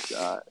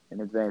an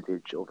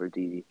advantage over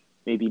Didi.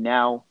 Maybe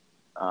now,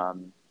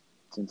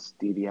 since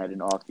Didi had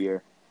an off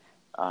year,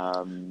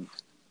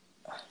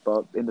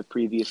 but in the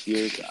previous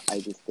years, I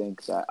just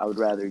think that I would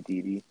rather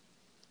Didi.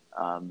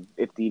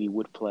 If Didi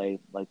would play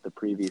like the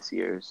previous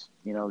years,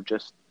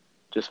 just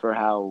for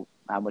how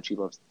much he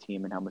loves the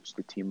team and how much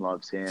the team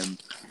loves him.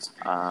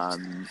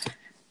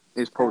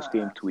 His post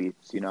game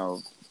tweets.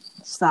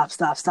 Stop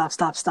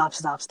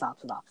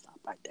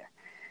right there.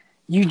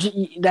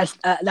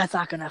 That's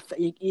not gonna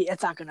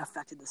it's not gonna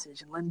affect the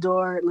decision.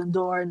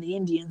 Lindor and the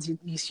Indians. You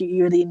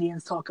hear the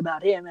Indians talk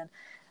about him, and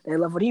they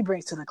love what he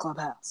brings to the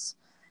clubhouse.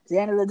 At the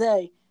end of the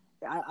day,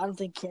 I don't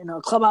think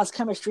clubhouse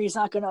chemistry is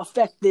not going to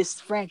affect this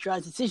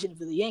franchise decision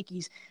for the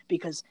Yankees,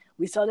 because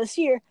we saw this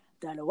year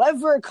that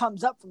whoever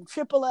comes up from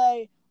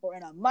AAA or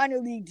in a minor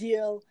league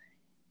deal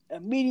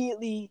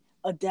immediately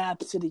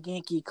adapts to the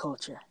Yankee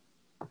culture.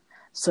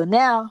 So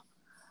now, I'm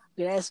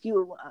going to ask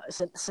you,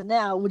 so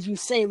now, would you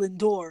say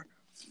Lindor,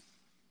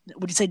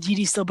 would you say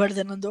Didi's still better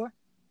than Lindor?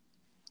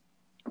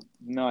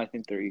 No, I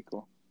think they're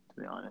equal,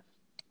 to be honest.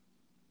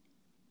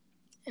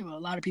 Yeah, well, a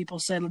lot of people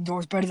say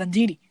Lindor's better than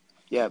Didi.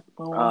 Yeah,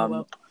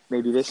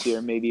 maybe this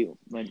year, maybe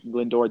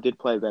Lindor did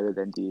play better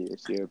than Didi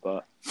this year,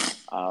 but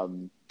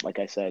like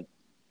I said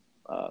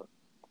a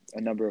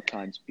number of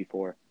times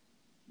before,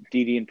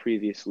 Didi in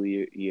previous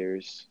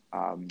years,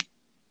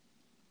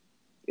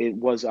 it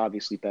was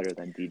obviously better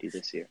than Didi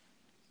this year,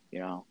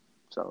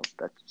 so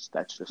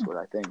that's just what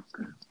I think.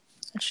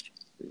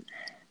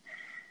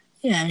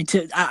 Yeah,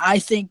 I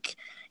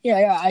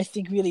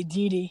think really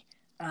Didi,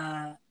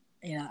 and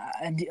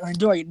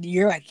Lindor,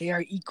 you're right, they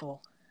are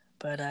equal.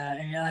 But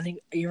I think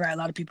you're right. A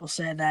lot of people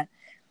say that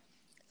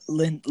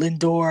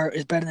Lindor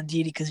is better than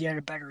Didi because he had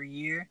a better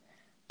year.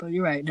 But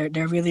you're right.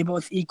 They're really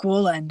both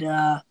equal, and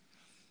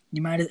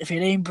you might, if it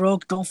ain't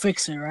broke, don't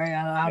fix it, right?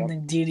 I don't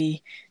think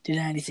Didi did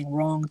anything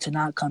wrong to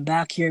not come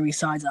back here,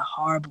 besides a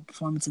horrible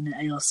performance in the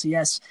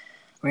ALCS,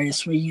 where he's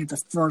swinging at the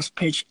first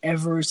pitch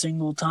every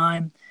single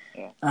time.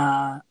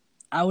 Yeah.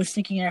 I was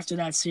thinking after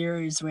that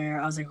series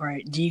where I was like, all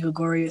right, D.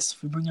 Gregorius,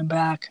 if we bring him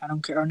back, I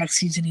don't care. Or next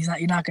season, you're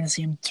not going to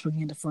see him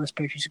swinging at the first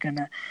pitch. He's going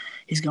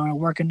to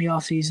work in the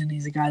offseason.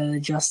 He's a guy that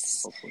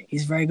adjusts. Hopefully.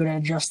 He's very good at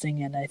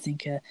adjusting, and I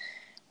think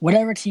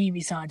whatever team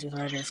he signs with,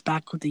 whether it's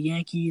back with the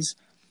Yankees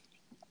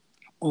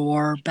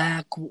or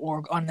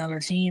on another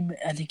team,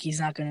 I think you're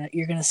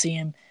going to see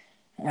him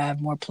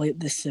have more play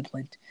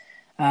discipline.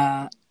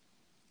 I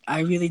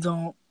really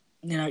don't.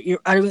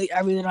 I really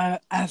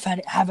don't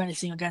have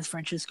anything against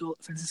Francisco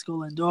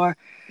Lindor.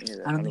 Yeah,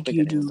 I don't think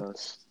you do.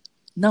 Does.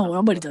 No,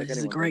 nobody does.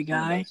 He's a great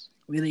guy,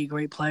 really a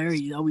great player.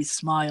 He always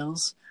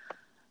smiles.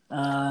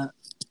 But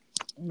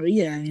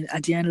yeah, I mean,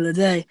 at the end of the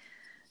day,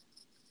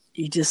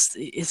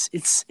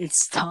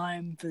 it's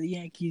time for the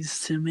Yankees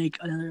to make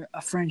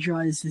a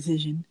franchise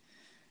decision.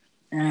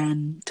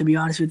 And to be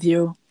honest with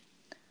you,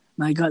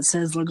 my gut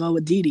says they'll go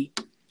with Didi.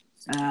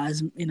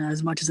 As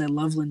much as I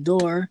love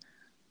Lindor,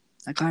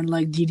 I kind of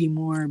like Didi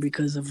more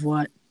because of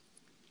what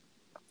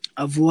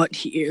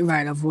he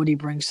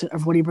brings to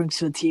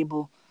the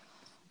table,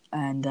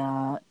 and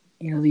the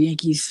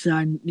Yankees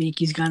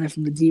got it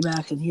from the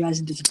D-backs, and he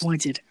hasn't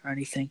disappointed or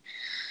anything.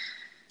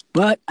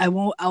 But I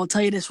will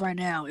tell you this right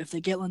now: if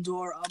they get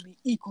Lindor, I'll be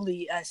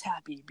equally as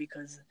happy,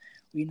 because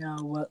we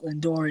know what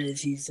Lindor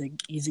is. He's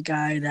a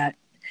guy that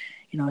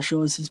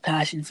shows his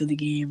passion for the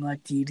game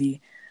like Didi.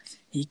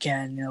 He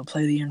can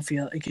play the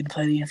infield. He can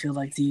play the infield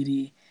like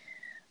Didi.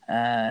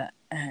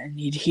 And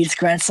he hits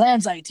grand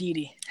slams like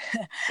Didi.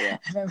 Yeah.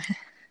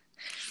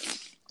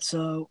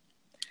 So,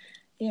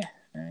 yeah,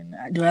 and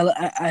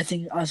I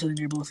think also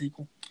they're both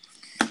equal.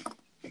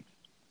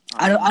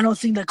 I don't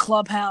think the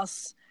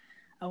clubhouse.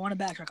 I want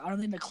to backtrack. I don't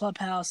think the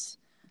clubhouse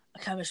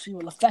chemistry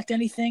will affect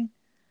anything.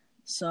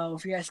 So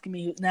if you're asking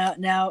me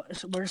now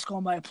we're just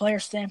going by a player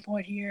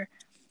standpoint here.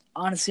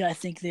 Honestly, I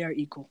think they are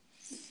equal.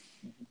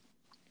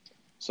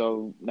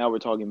 So now we're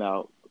talking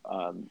about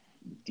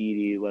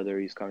Didi, whether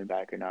he's coming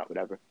back or not,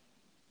 whatever.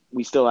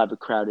 We still have a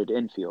crowded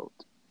infield,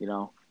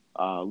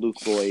 Luke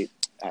Voigt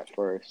at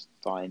first,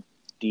 fine.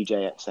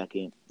 DJ at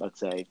second, let's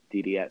say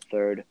Didi at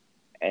third,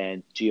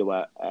 and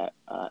Gio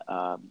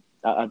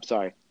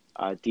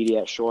Didi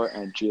at short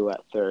and Gio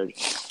at third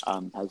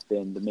has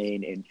been the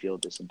main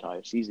infield this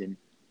entire season.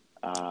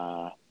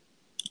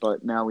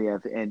 But now we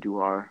have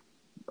Andujar,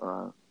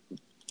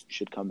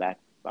 should come back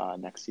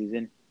next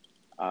season.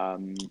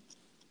 And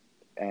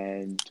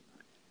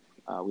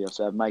we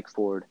also have Mike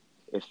Ford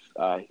if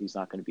he's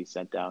not going to be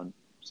sent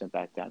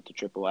back down to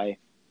AAA.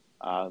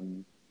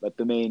 But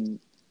the main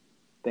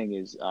thing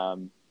is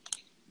Gio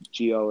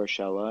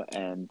Urshela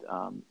and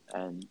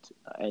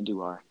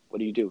Andujar. What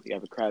do? You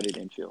have a crowded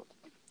infield.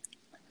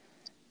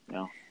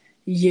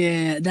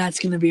 Yeah, that's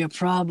going to be a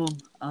problem.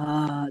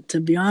 To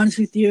be honest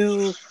with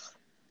you,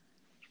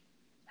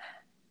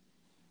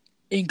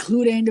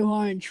 include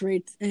Andujar in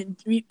trade, and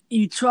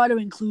you try to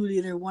include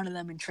either one of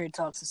them in trade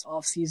talks this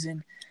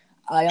offseason.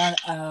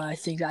 I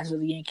think that's what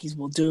the Yankees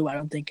will do. I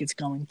don't think it's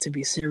going to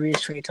be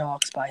serious trade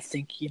talks, but I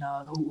think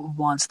who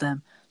wants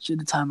them should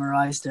the time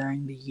arise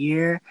during the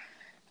year.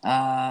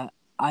 I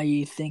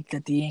think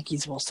that the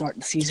Yankees will start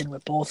the season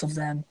with both of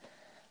them,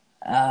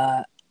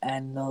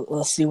 and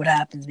they'll see what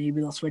happens.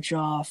 Maybe they'll switch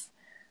off,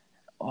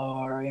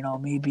 or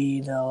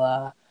maybe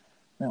they'll.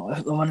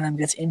 If one of them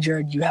gets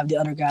injured, you have the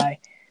other guy.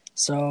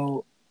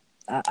 So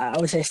I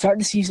would say start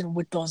the season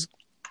with those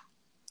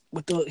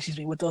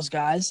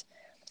guys.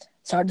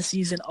 Start the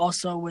season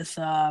also with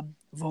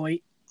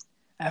Voit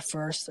at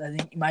first. I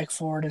think Mike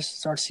Ford is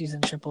start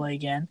season AAA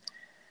again,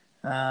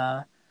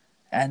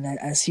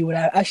 and see what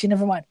happens. Actually,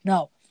 never mind.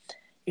 No,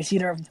 it's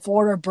either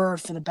Ford or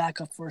Bird for the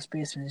backup first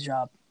baseman's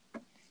job.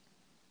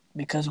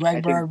 Because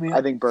Bird,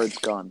 I think Bird's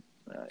gone.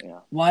 Yeah.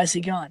 Why is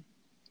he gone?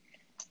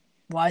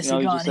 Why is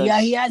he gone?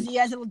 He has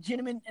a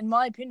legitimate, in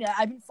my opinion.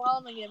 I've been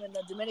following him in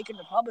the Dominican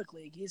Republic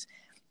League. He's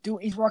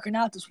working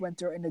out this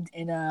winter in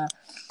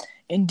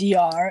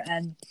DR,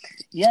 and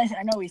yes,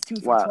 I know he's 2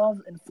 for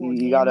 12 in 4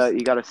 games. You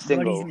got a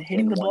single. But he's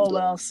hitting the ball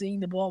well, seeing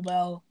the ball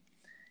well.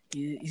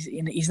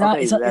 He's not.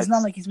 Okay, it's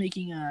not like he's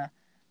making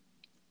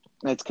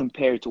That's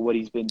compared to what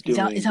he's been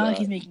doing. It's not like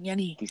he's making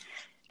any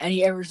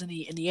errors in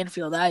the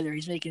infield either.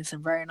 He's making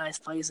some very nice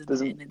plays in the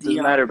DR.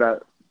 Doesn't matter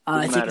about.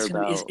 I think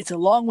it's a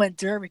long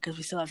winter because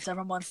we still have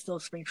several months still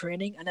of spring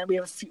training, and then we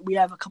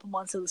have a couple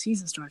months till the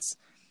season starts.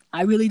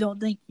 I really don't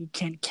think you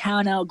can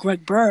count out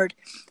Greg Bird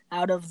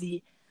out of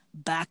the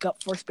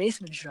backup first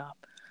baseman job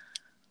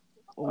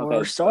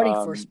or starting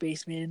first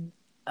baseman.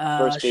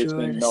 First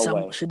baseman, no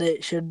way.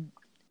 Should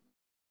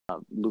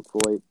Luke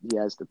Voit? He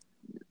has the.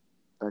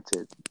 That's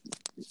it.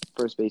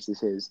 First base is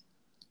his.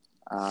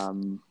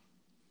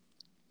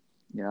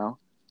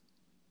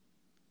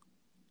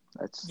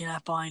 That's. You're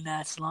not buying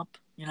that slump.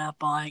 You're not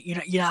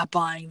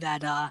buying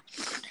that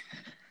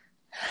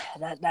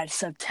that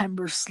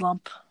September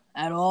slump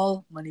at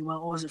all when he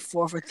went. What was it,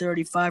 4 for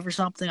 35 or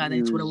something? I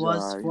think that's what it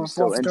was. 4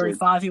 for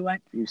 35. He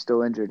went. He was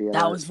still injured. He had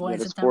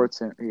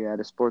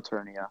a sports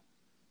hernia.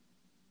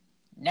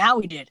 Now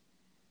he did.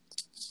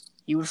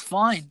 He was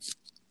fine.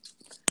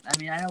 I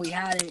mean, I know he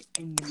had it.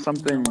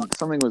 Something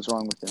was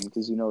wrong with him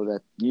because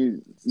that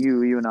you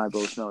and I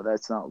both know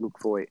that's not Luke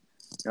Voit.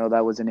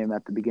 That wasn't him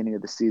at the beginning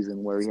of the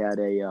season where he had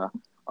a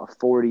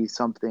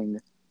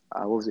 40-something,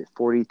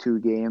 42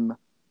 game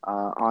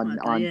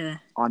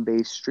on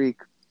base streak.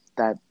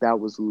 That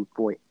was Luke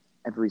Voit.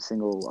 Every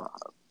single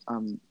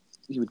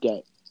he would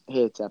get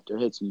hits after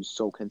hits. He was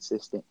so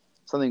consistent.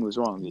 Something was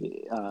wrong,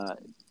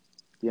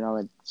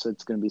 and so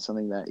it's going to be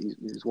something that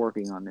he's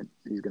working on. And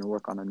he's going to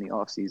work on in the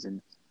off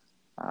season.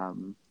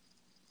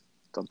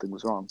 Something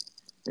was wrong.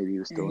 Maybe he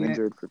was still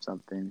injured for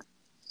something.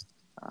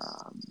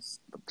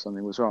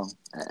 Something was wrong,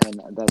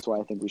 and that's why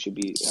I think he should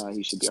be our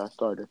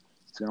starter.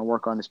 He's going to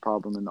work on his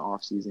problem in the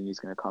off season. He's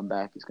going to come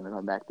back. He's going to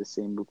come back the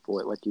same Luke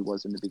Voit like he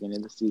was in the beginning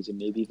of the season,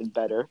 maybe even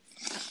better.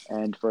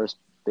 And first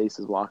base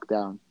is locked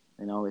down.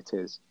 It's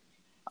his.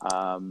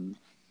 And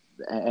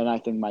I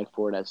think Mike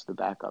Ford as the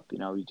backup.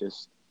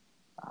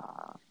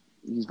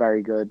 He's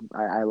very good.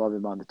 I love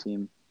him on the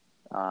team.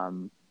 I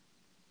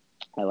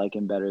like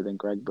him better than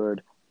Greg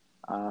Bird.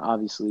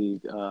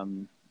 Obviously,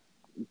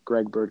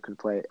 Greg Bird could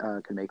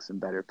make some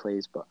better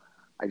plays, but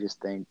I just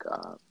think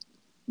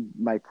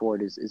Mike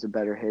Ford is a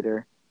better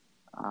hitter.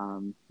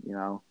 And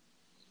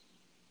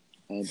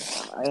I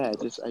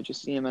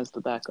just see him as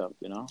the backup.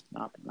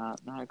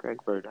 Not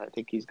Greg Bird. I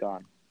think he's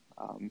gone.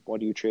 What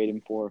do you trade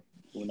him for?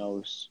 Who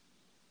knows?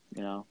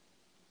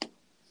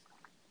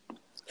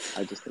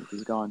 I just think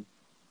he's gone.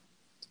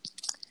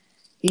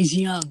 He's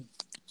young.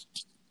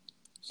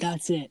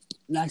 That's it.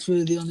 That's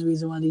really the only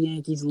reason why the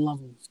Yankees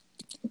love him.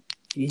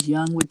 He's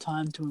young with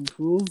time to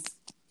improve,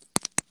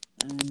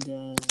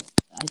 and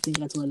I think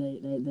that's why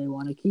they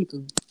want to keep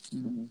him.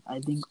 I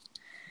think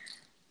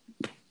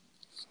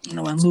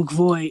when Luke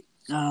Voit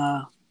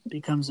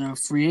becomes a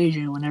free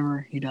agent,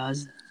 whenever he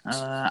does,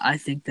 I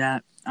think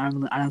that I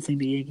don't think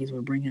the Yankees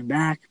would bring him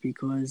back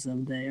because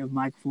of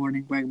Mike Ford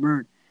and Greg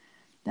Bird.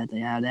 That they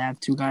have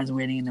 2 guys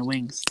waiting in the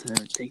wings to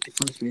take the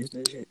first base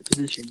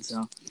position.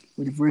 So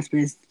with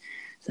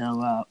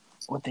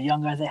the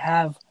young guys they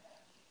have,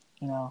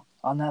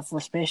 on that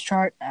first base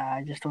chart,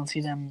 I just don't see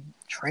them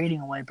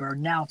trading away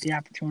Bird. Now, if the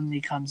opportunity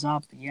comes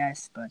up,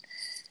 yes, but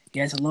he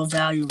has a low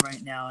value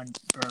right now in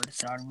Bird,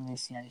 so I don't really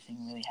see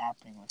anything really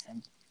happening with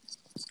him.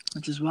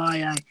 Which is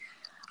why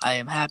I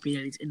am happy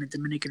that he's in the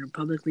Dominican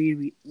Republic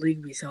League.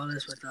 We saw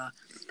this with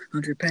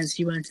Hunter Pence.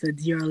 He went to the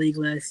DR League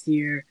last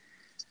year,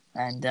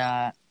 and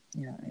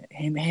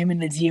him in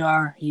the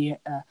DR, he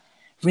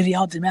really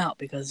helped him out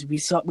because we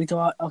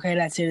thought, okay,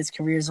 that's it, his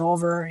career's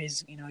over.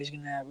 He's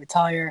gonna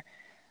retire.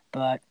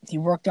 But he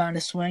worked on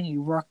his swing, he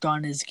worked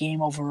on his game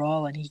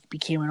overall, and he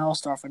became an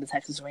all-star for the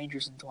Texas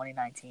Rangers in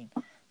 2019.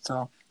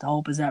 So the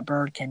hope is that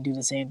Bird can do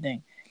the same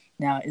thing.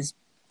 Now, is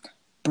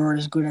Bird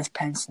as good as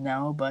Pence?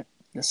 No, but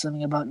there's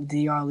something about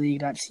the DR League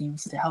that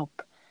seems to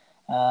help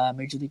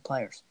Major League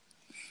players.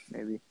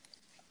 Maybe.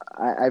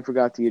 I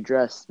forgot to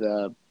address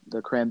the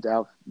cramped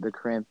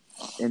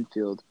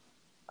infield.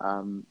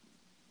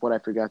 What I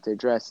forgot to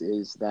address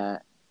is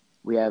that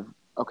we have,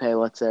 okay,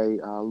 let's say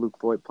Luke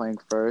Voigt playing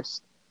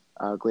first,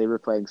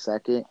 Glaber playing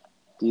second,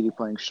 Didi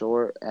playing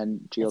short,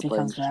 and Gio If he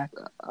playing comes back.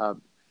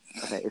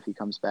 okay, if he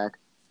comes back,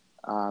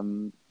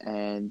 and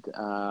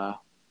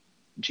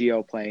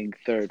Gio playing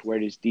third. Where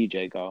does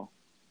DJ go?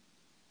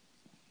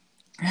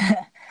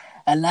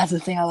 And that's the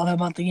thing I love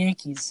about the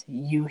Yankees.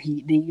 You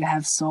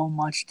have so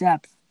much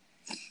depth,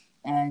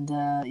 and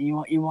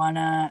you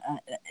wanna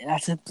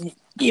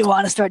you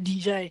wanna start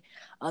DJ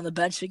on the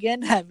bench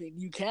again. I mean,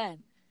 you can,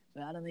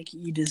 but I don't think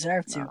you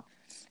deserve to. No.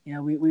 You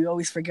know, we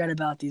always forget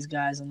about these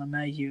guys on the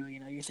menu. You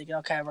know, you think,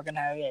 okay, we're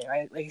gonna have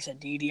right, like you said,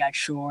 Didi at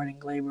short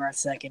and Glaber at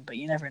second, but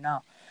you never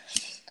know,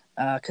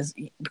 because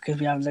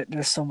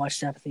there's so much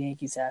depth the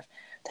Yankees have.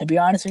 To be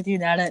honest with you,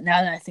 now that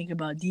I think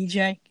about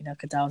DJ, you know,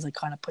 because I was like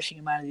kind of pushing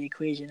him out of the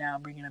equation now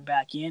and bringing him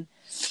back in,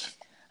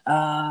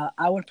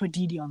 I would put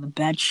Didi on the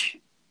bench,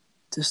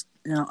 just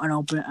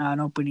an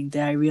opening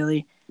day.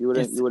 Really, You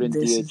wouldn't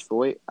DH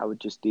Voigt. I would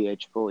just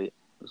DH Voigt.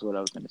 Is what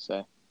I was going to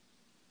say.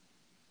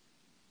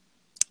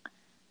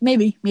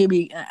 Maybe you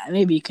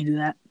can do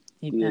that.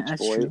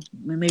 That's Voigt. true.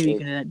 Maybe you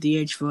can do that.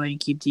 DH Voigt and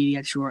keep Didi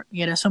at short.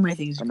 Yeah, there's so many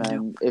things you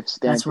can do.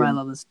 That's why I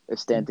love this. If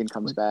Stanton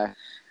comes back.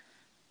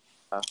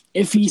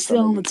 If he's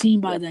still on the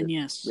team by then,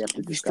 yes. We have to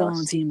if he's still on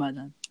the team by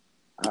then.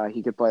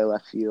 He could play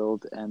left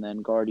field, and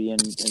then Guardian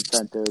in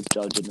center,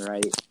 Judge in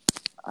right.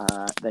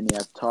 Then you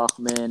have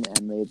Tauchman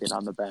and Maven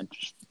on the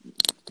bench.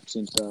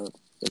 Seems to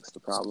fix the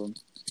problem.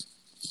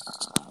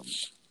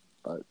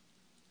 But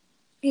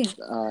yeah.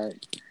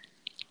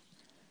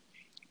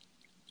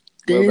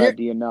 will that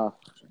be enough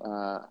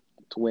to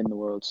win the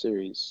World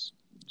Series?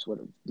 Sort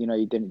of, you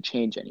didn't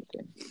change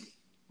anything.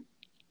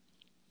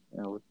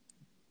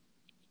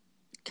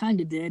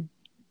 Kind of did.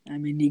 I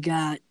mean, you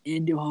got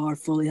Andujar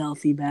fully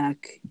healthy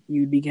back.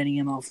 You'd be getting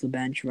him off the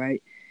bench,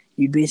 right?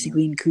 You'd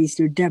basically increase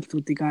your depth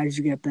with the guys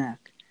you get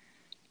back.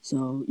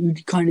 So you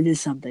kind of did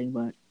something,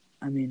 but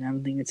I mean, I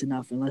don't think it's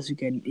enough unless you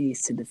get an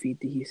ace to defeat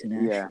the Houston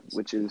Astros. Yeah,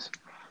 which is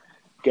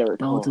Garrett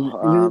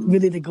Cole.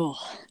 Really the goal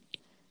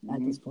at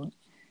this point.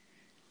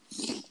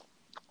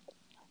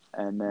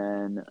 And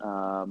then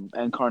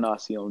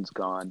Encarnacion's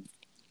gone.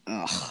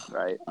 Ugh.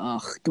 Right.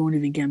 Ugh, don't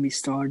even get me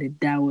started.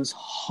 That was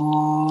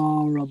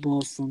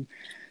horrible.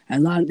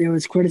 There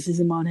was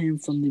criticism on him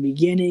from the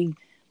beginning,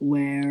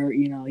 where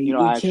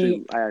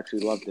I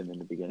actually loved him in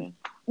the beginning.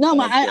 No,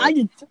 I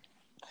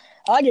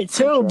did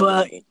too,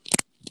 but it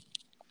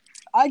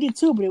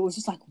was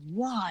just like,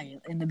 why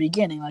in the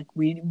beginning? Like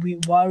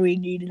why we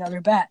need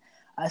another bat?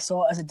 I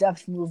saw it as a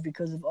depth move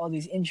because of all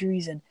these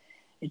injuries, and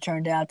it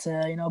turned out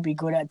to, be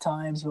good at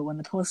times. But when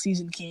the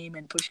postseason came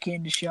and push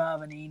came to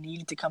shove and he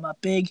needed to come up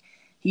big,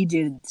 he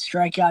did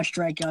strikeout.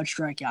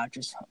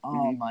 Just,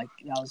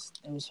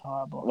 it was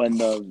horrible. When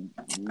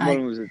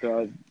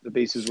the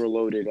bases were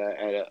loaded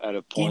at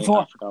a point. Game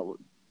 4. I forgot what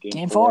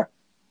Game 4.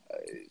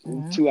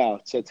 2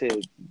 outs. That's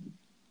it.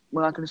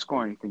 We're not going to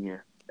score anything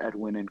here.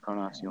 Edwin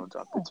Encarnacion's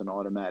up. It's an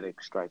automatic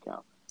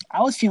strikeout.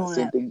 I was feeling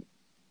that.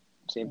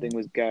 Same thing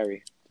with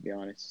Gary, to be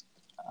honest.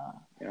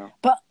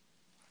 But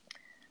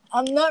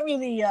I'm not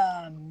really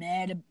I'm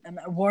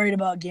worried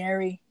about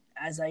Gary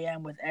as I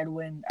am with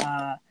Edwin,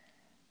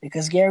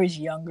 because Gary's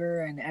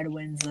younger and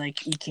Edwin's like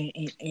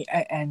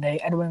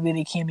Edwin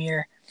really came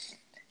here.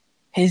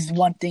 His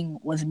one thing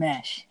was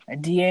mash, a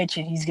DH,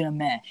 and he's gonna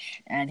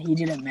mash, and he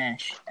didn't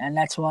mash, and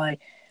that's why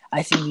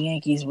I think the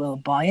Yankees will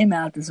buy him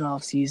out this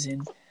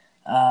offseason.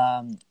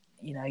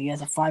 He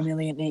has a $5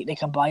 million. They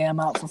can buy him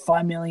out for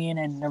 $5 million,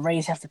 and the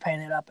Rays have to pay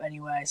that up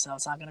anyway, so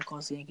it's not gonna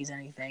cost the Yankees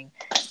anything.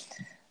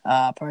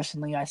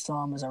 Personally, I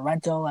saw him as a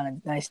rental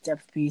and a nice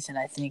depth piece, and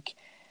I think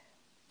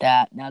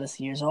that now this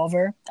year's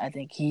over, I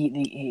think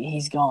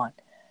he's gone.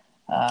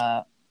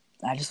 I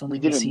just don't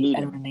think we see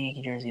Edwin in the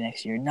Yankee jersey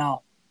next year.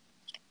 No,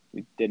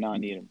 we did not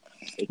need him.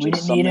 We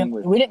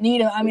didn't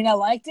need him. I mean, I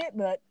liked it,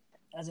 but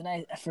as a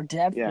nice for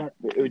depth. Yeah,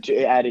 it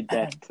added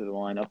depth to the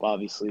lineup.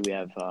 Obviously, we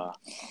have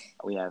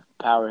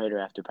power hitter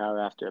after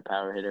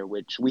power hitter,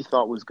 which we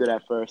thought was good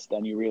at first.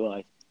 Then you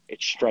realize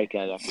it's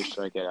strikeout after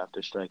strikeout after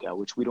strikeout,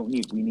 which we don't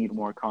need. We need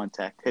more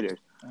contact hitters.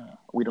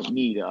 We don't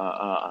need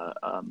a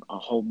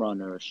home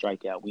run or a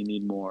strikeout. We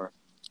need more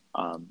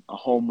a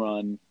home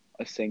run,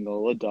 a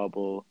single, a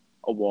double,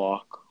 a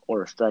walk,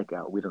 or a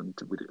strikeout. We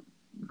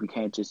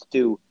can't just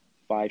do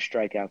 5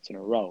 strikeouts in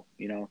a row.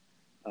 You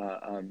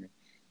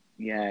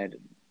had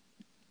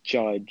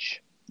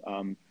Judge.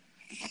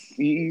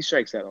 He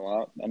strikes out a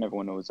lot, and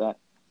everyone knows that.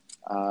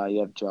 You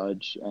have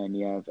Judge, and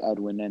you have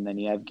Edwin, and then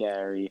you have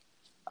Gary.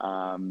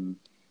 And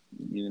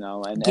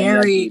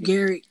Gary.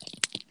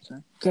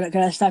 Sorry. Can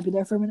I stop you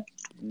there for a minute?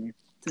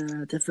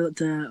 To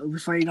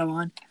before you go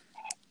on.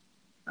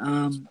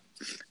 I'm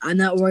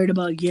not worried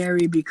about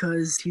Gary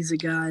because he's a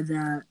guy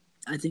that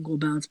I think will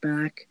bounce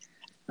back.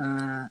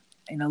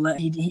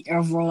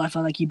 Overall, I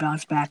felt like he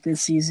bounced back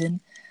this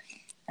season.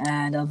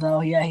 And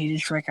although, he did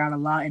strike out a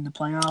lot in the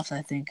playoffs,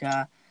 I think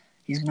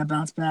He's going to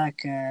bounce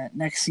back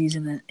next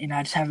season.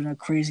 Just having a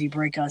crazy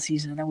breakout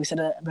season. And then we said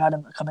about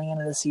him coming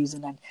into the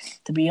season. And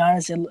to be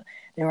honest,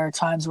 there were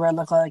times where it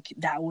looked like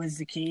that was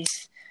the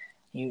case.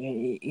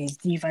 His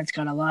defense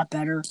got a lot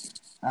better.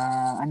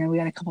 I know we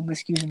had a couple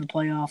miscues in the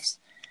playoffs.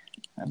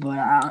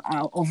 But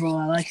overall,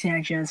 I like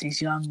Sanchez.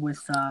 He's young with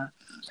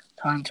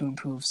time to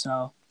improve.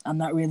 So I'm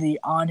not really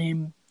on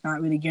him, not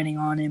really getting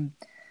on him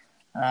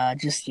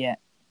just yet.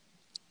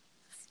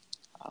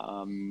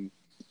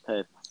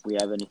 If we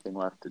have anything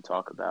left to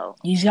talk about.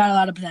 He's got a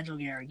lot of potential,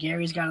 Gary.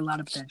 Gary's got a lot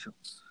of potential.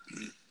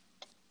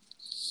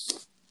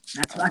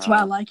 That's why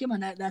I like him,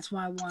 and that's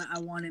why I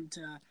want him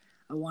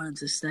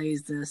to stay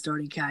as the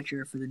starting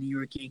catcher for the New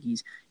York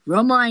Yankees.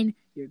 Romine,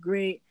 you're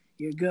great,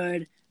 you're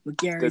good, but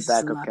Gary's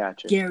good backup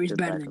catcher. Gary's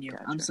better than you.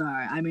 Catcher. I'm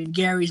sorry. I mean,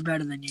 Gary's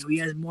better than you. He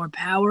has more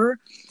power.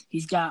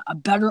 He's got a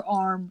better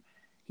arm.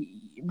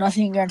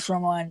 Nothing against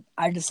Romine.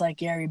 I just like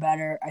Gary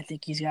better. I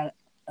think he's got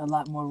a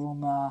lot more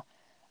room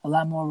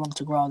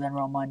to grow than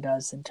Romine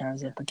does in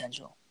terms of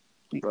potential.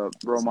 But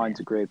Romine's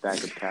a great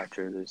backup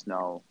catcher. There's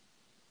no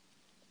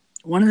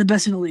one of the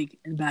best in the league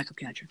in backup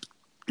catcher.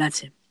 That's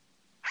him.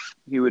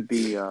 He would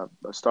be a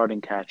starting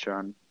catcher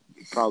on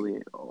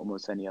probably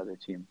almost any other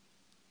team.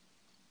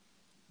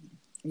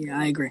 Yeah,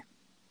 I agree.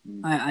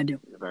 I do.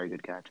 He's a very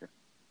good catcher.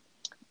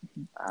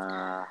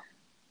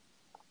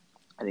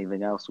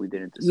 Anything else we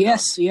didn't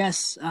discuss?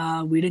 Yes.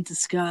 We didn't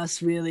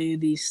discuss really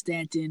the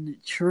Stanton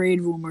trade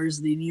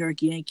rumors. The New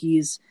York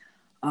Yankees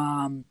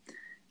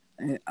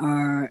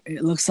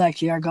it looks like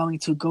they are going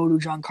to go to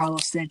Giancarlo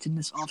Stanton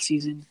this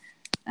offseason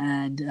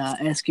and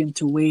ask him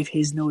to waive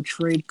his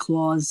no-trade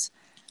clause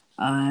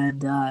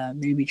and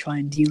maybe try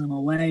and deal him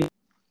away.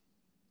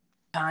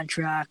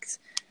 Contract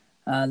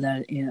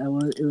that it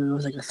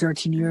was like a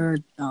 13-year,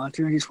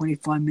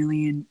 $325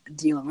 million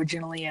deal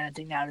originally, and I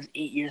think now there's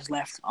 8 years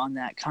left on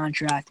that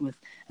contract with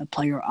a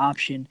player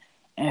option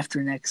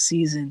after next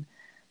season.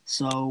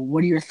 So,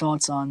 what are your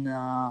thoughts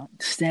on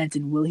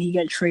Stanton? Will he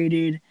get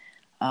traded?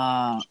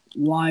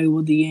 Why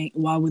would the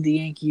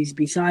Yankees,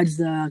 besides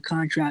the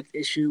contract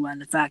issue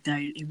and the fact that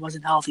he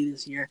wasn't healthy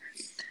this year,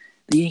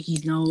 the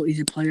Yankees know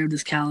he's a player of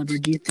this caliber?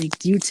 Do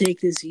you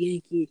take this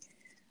Yankee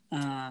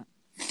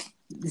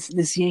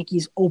this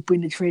Yankees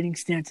open to trading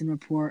Stanton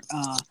report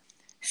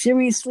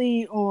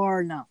seriously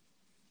or no?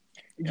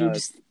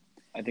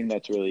 I think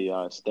that's really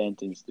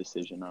Stanton's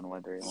decision on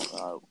whether he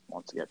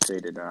wants to get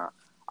traded or not.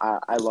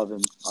 I love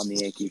him on the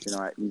Yankees.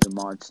 He's a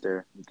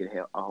monster. He could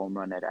hit a home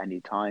run at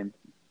any time.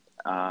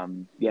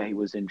 He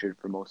was injured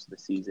for most of the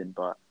season,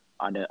 but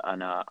on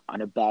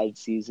a bad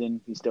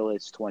season, he still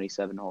hits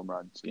 27 home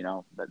runs.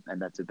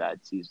 And that's a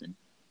bad season.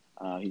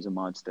 He's a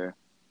monster.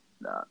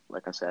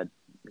 Like I said,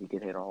 he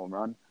could hit a home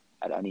run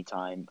at any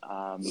time.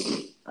 I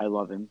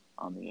love him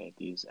on the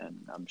Yankees,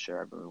 and I'm sure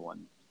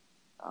everyone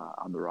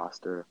on the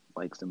roster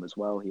likes him as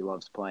well. He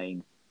loves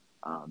playing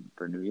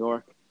for New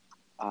York.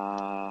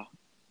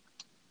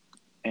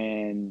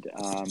 He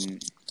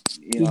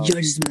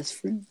Judge's best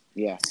friend.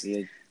 Yeah, he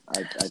is.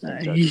 I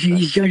think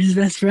he's Judge's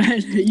best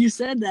friend. You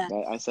said that.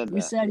 I said that.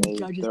 You said he's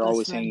Judge's best friend. They're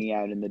always hanging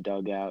out in the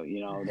dugout.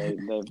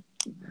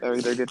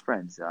 They're good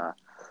friends.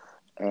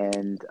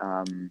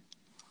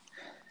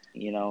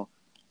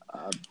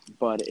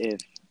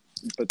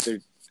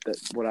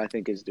 What I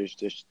think is there's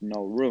just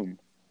no room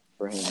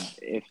for him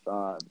if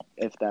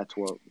that's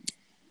what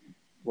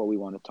we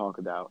want to talk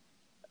about,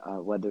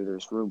 whether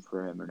there's room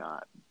for him or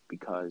not,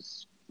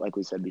 because like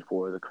we said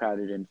before, the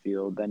crowded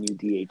infield, then you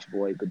DH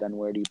Voit, but then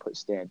where do you put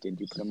Stanton?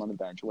 Do you put him on the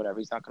bench? Whatever.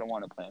 He's not going to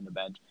want to play on the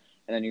bench,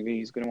 and then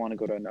he's going to want to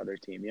go to another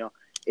team.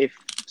 If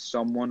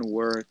someone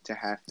were to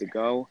have to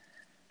go,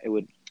 it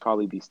would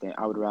probably be Stanton.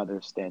 I would rather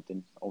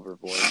Stanton over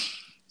Voit,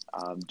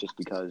 just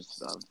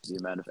because of the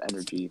amount of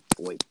energy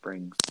Voit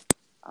brings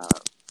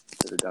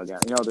to the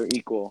dugout. They're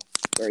equal.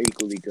 They're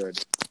equally good.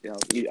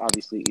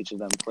 Obviously each of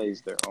them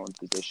plays their own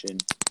position,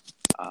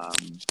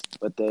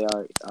 but they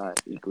are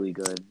equally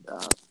good.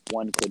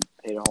 One could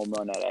hit a home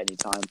run at any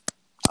time.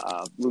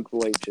 Luke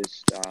Voit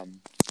just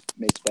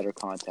makes better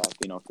contact,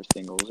 for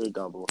singles or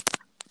double.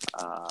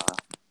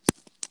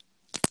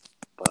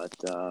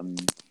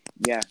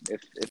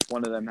 If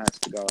one of them has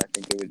to go, I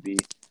think it would be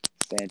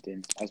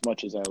Stanton. As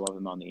much as I love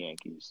him on the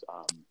Yankees,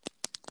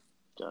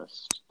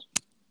 there's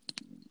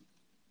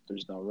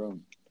no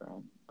room for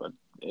him. But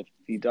if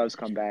he does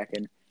come back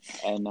and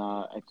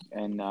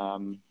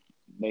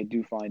they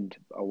do find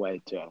a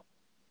way to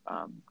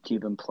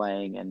keep him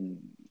playing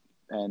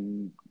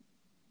and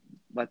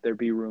let there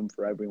be room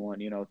for everyone,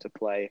 to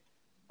play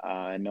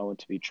and no one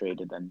to be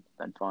traded, then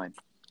fine,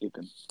 keep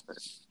him. But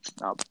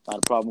not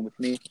a problem with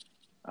me.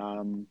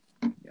 Not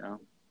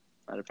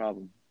a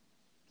problem.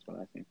 That's what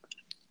I think.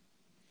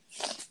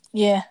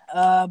 Yeah,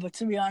 but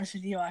to be honest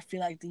with you, I feel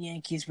like the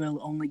Yankees will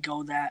only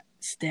go that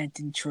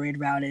Stanton trade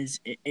route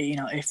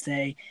if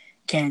they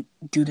can't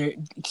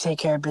take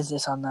care of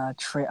business on the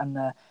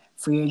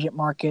free agent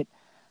market.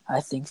 I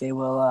think they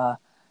will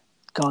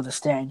go the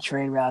Stanton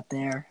trade route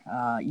there.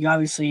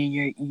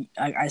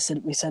 I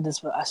said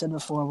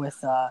before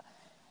with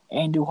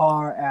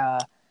Andujar,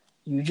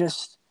 you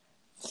just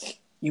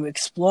You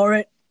explore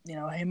it.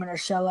 Him and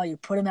Urshela, you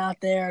put him out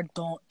there.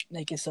 Don't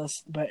make it so,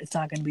 but it's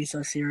not going to be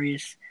so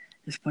serious.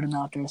 Just put him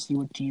out there, see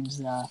what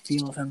teams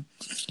feel of him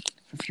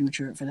for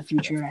the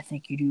future. I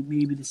think you do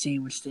maybe the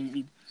same with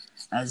Stanton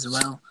as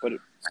well.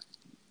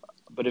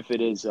 But if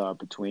it is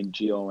between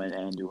Gio and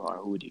Andujar,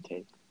 who would you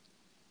take?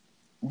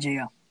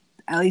 Gio.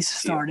 At least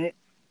start it.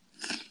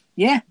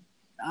 Yeah.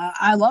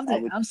 I loved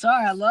it. I'm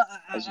sorry. I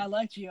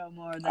like Gio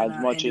more than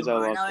as much Andujar. as I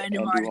love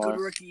Andujar had a good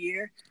rookie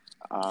year.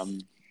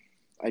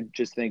 I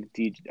just think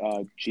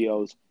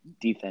Gio's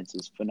defense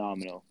is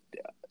phenomenal.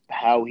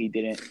 How he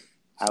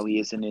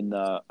isn't in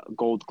the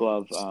Gold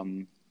Glove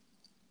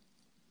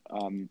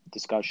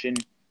discussion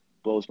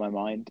blows my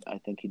mind. I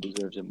think he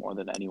deserves it more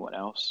than anyone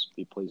else.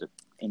 He plays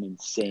an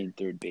insane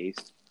third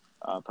base,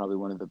 probably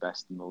one of the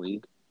best in the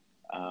league.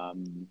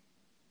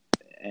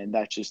 And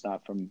that's just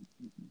not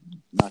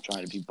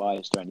trying to be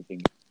biased or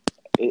anything.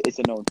 It's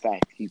a known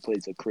fact. He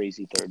plays a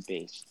crazy third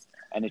base.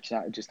 And it's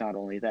not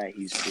only that,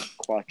 he's just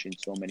clutch in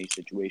so many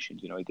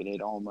situations. He could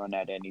hit a home run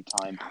at any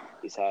time.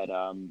 He's had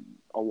a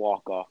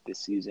walk-off this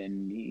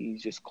season.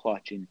 He's just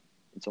clutching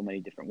in so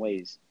many different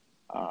ways.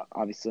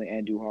 Obviously,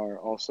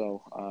 Andujar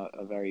also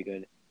a very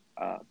good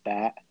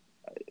bat.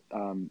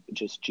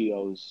 Just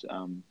Gio's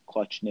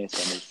clutchness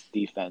and his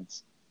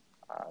defense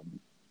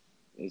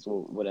is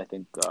what I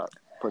think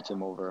puts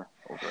him over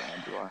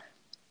Andujar.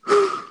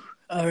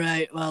 All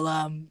right.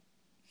 Well,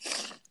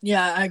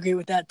 yeah, I agree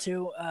with that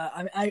too.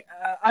 I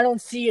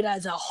don't see it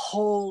as a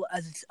whole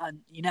as it's a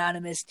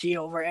unanimous Gio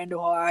over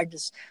Andujar. I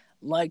just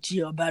like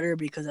Gio better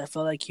because I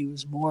felt like he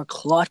was more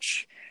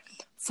clutch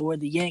for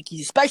the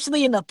Yankees,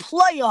 especially in the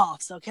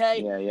playoffs.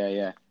 Okay.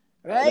 Yeah.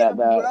 Right.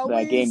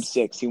 That game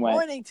 6, he went.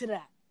 Pointing to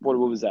that. What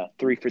was that?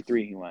 3 for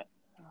 3. He went.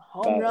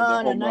 Home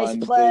run, a nice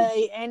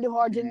play.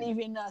 Andujar didn't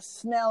even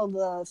smell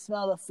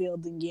the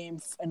field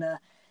in the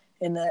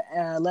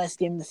last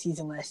game of the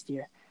season last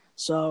year.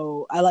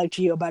 So I like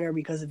Gio better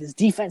because of his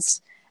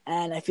defense,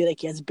 and I feel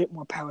like he has a bit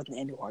more power than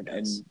Andujar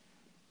does. And,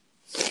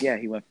 yeah,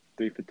 he went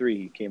 3 for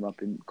 3. He came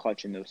up in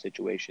clutch in those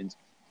situations.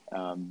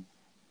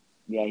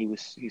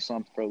 He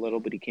slumped for a little,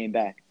 but he came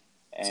back.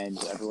 And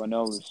everyone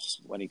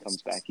knows when he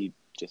comes back, he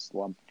just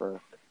slumped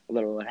for a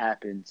little. It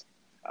happens.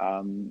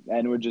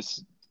 And we're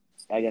just.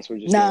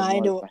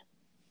 Andujar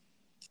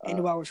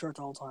was hurt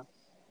the whole time.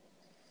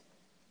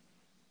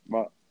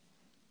 What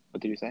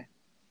did you say?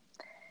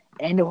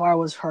 Andujar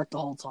was hurt the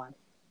whole time.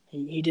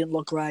 He didn't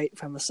look right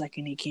from the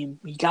second he came.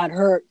 He got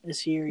hurt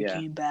this year. He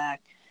came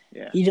back.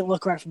 Yeah. He didn't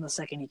look right from the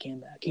second he came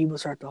back. He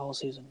was hurt the whole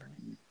season for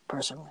me,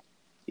 personally.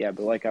 Yeah,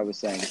 but like I was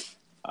saying,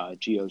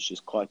 Gio's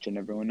just clutch and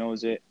everyone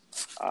knows it.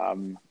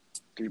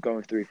 They're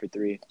going 3 for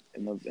 3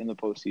 in the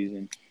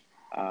postseason.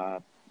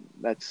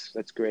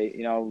 That's great.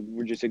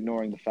 We're just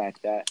ignoring the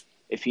fact that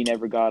if he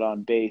never got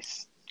on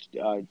base,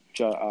 there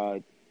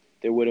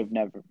would have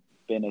never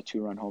been a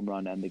 2-run home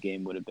run and the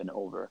game would have been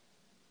over.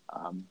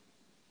 I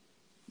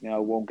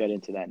won't get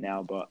into that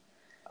now, but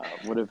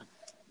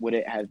would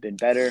it have been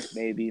better?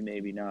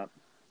 Maybe not.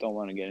 Don't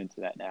want to get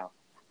into that now.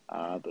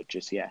 But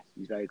just he's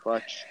very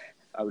clutch.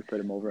 I would put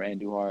him over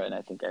Andujar, and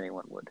I think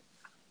anyone would.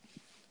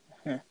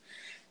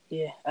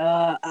 Yeah,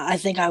 I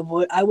think I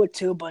would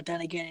too. But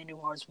then again,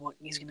 Andujar's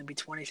he's going to be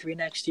 23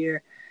 next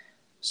year,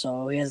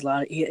 so he has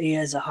he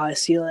has a high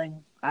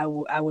ceiling. I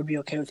would be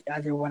okay with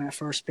either one at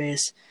first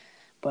base,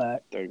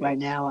 but right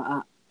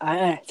now,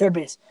 third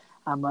base.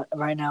 But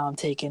right now, I'm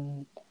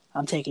taking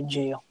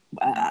Gio.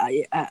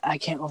 I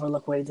can't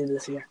overlook what he did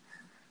this year.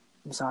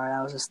 I'm sorry,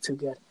 that was just too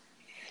good.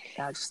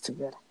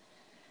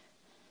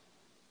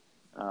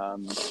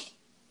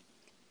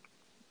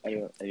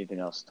 Anything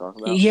else to talk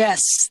about?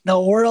 Yes, the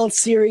World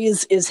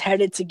Series is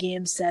headed to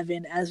Game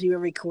 7 as we were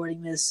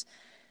recording this.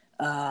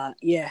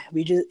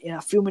 We just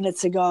a few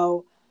minutes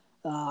ago,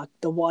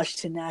 the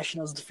Washington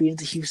Nationals defeated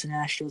the Houston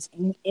Astros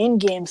in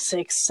Game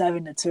 6,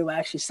 7-2. I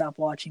actually stopped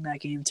watching that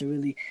game to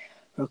really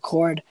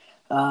record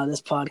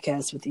this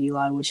podcast with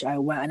Eli, which I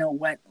know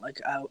went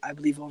I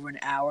believe over an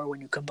hour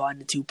when you combine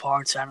the two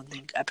parts. I don't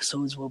think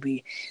episodes will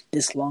be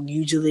this long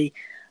usually.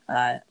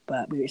 But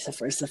it's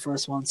the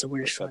first one, so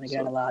we're just trying to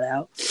get a lot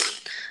out.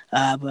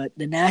 But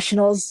the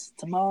Nationals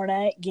tomorrow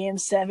night, Game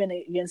 7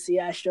 against the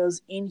Astros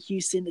in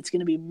Houston. It's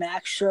going to be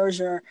Max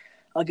Scherzer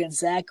against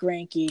Zach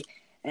Greinke,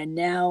 and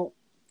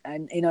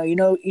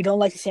you don't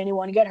like to see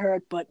anyone get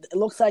hurt, but it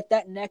looks like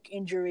that neck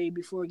injury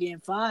before Game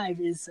 5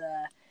 is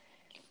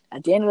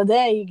at the end of the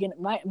day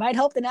might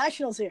help the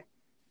Nationals here.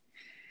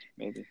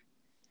 Maybe.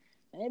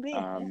 What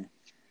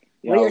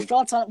are your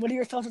thoughts on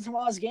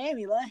tomorrow's game,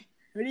 Eli?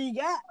 What do you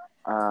got?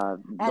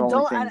 And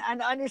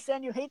I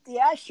understand you hate the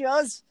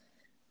Astros,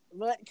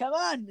 but come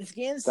on, it's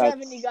Game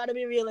 7. You got to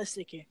be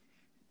realistic here.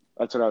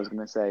 That's what I was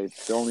going to say.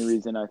 The only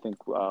reason I think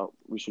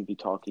we should be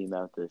talking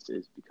about this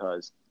is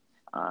because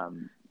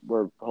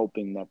we're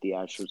hoping that the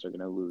Astros are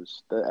going to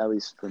lose, at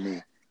least for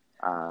me.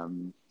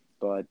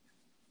 But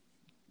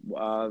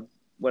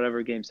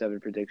whatever Game 7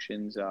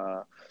 predictions,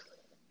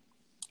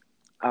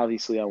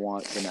 obviously I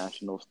want the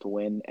Nationals to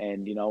win.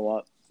 And you know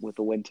what? With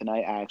the win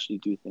tonight, I actually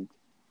do think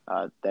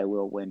they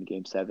will win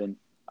Game 7.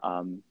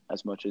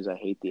 As much as I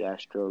hate the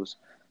Astros,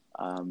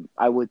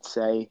 I would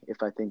say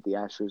if I think the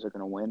Astros are going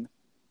to win,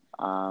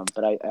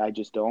 but I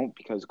just don't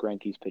because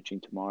Greinke's pitching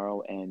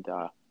tomorrow, and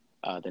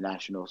the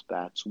Nationals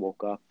bats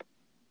woke up,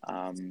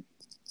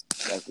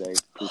 as they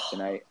proved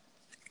tonight.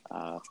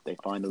 They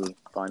finally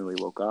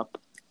woke up,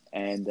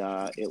 and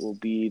it will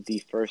be the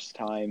first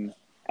time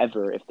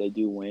ever if they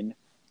do win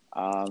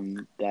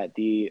that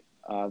the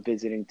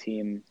visiting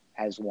team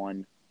has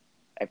won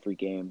every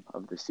game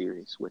of the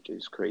series, which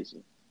is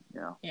crazy.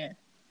 Yeah,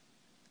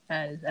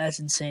 that's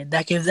insane.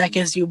 That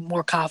gives you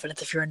more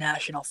confidence if you're a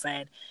National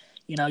fan.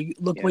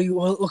 Look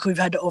what we've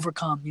had to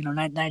overcome.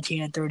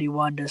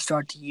 19-31 to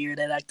start the year.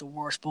 They like the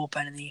worst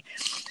bullpen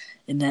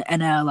in the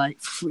NL. Like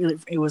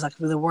it was like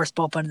the worst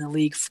bullpen in the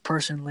league.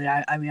 Personally,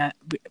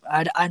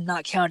 I'm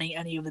not counting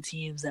any of the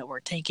teams that were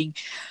tanking.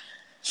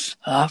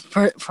 From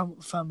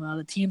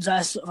the teams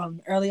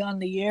from early on in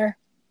the year,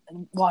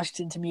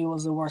 Washington to me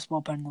was the worst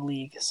bullpen in the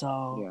league.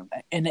 So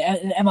in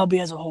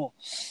MLB as a whole,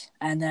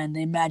 and then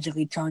they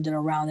magically turned it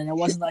around, and it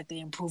wasn't like they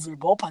improved their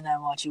bullpen that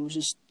much. It was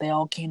just they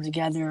all came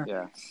together.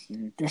 Yeah.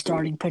 Mm-hmm. They're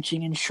starting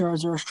pitching, and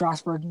Scherzer,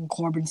 Strasburg, and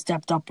Corbin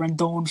stepped up.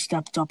 Rendon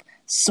stepped up.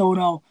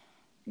 Soto.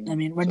 I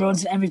mean,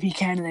 Rendon's an MVP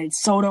candidate.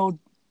 Soto,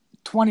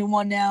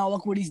 21 now.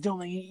 Look what he's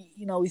doing.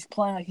 He's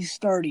playing like he's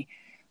 30.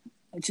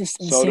 It's just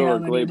insane how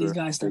many of these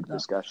guys stepped up.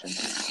 Discussion.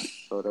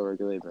 Soto or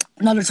Glaber.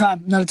 Another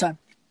time.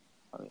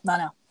 Okay. Not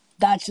now.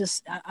 That's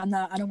just. I'm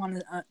not. I don't want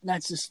to.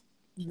 That's just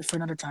for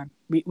another time.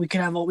 We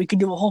could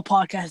do a whole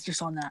podcast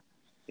just on that.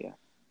 Yeah.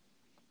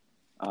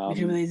 We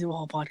could really do a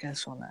whole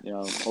podcast on that.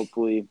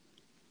 Hopefully,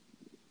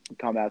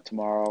 come out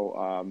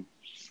tomorrow.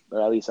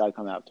 Or at least I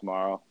come out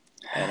tomorrow,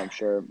 and I'm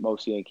sure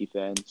most Yankee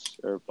fans,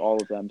 or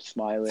all of them,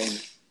 smiling,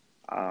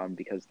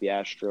 because the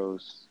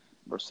Astros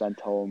were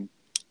sent home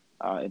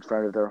in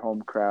front of their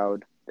home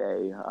crowd.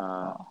 They,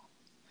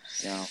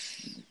 the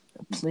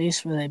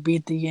place where they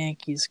beat the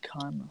Yankees,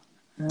 karma.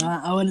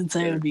 I wouldn't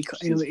say it would be.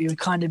 It would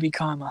kind of be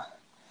karma.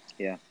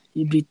 Yeah.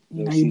 You beat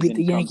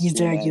the Yankees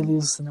there, you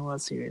lose in the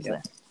World Series.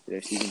 Yeah.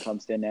 Their season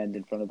comes to an end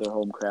in front of their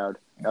home crowd.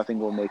 Nothing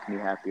will make me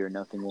happier.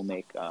 Nothing will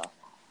make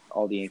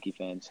all the Yankee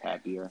fans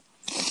happier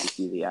than to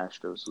see the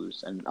Astros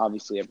lose. And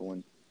obviously,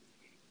 everyone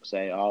will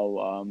say,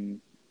 "Oh,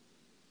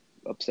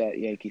 upset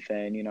Yankee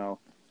fan."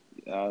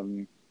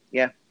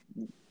 Yeah,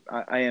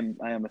 I am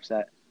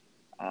upset.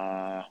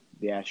 The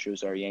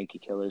Astros are Yankee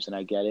killers, and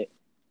I get it.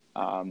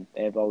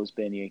 They have always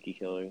been Yankee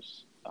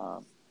killers.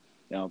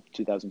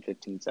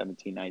 2015,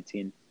 17,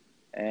 19,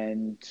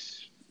 and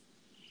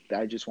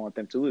I just want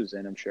them to lose,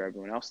 and I'm sure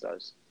everyone else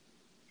does.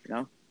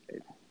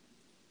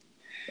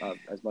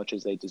 As much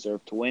as they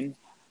deserve to win,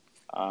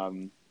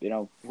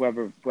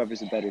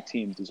 whoever's a better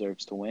team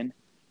deserves to win.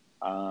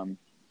 But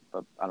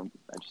I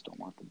just don't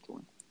want them to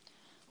win.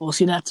 We'll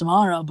see that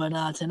tomorrow, but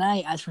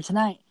tonight,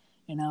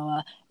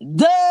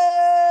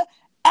 the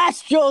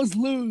Astros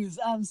lose.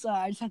 I'm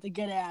sorry, I just have to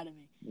get it out of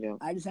me. Yeah.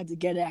 I just have to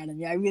get it out of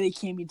me. I really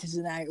came into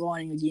tonight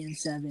wanting a Game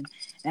 7,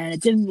 and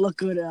it didn't look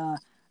good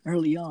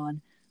early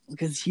on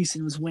because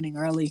Houston was winning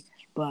early,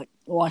 but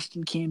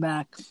Washington came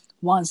back,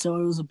 won, so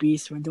it was a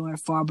beast. We're doing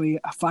 5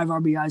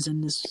 RBIs in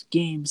this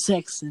Game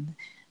 6, and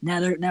now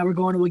we're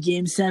going to a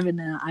Game 7,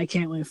 and I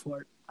can't wait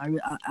for it.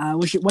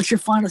 What's your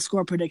final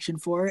score prediction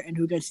for it, and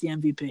who gets the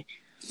MVP?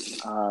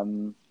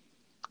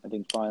 I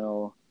think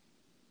final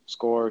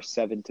score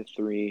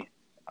 7-3,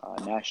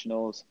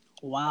 Nationals.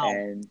 Wow.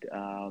 And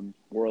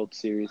World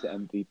Series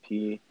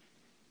MVP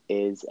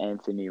is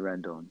Anthony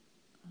Rendon.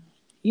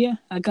 Yeah,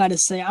 I gotta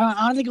say,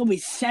 I don't think it'll be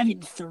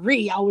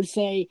 7-3. I would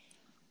say,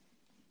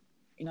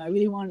 I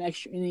really want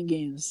extra inning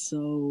games,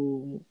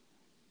 so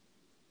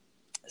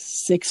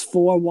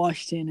 6-4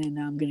 Washington, and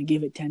I'm gonna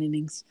give it 10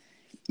 innings.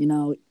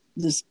 The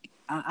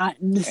fact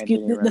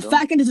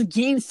that there's a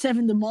Game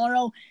 7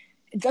 tomorrow,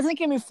 it doesn't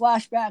give me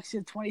flashbacks to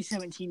the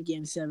 2017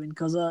 Game 7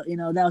 because that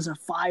was a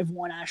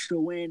 5-1 Astro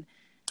win.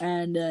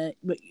 And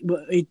but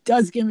it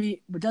does take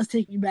me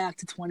back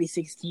to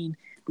 2016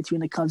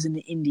 between the Cubs and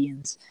the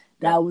Indians.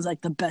 That was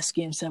like the best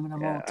Game 7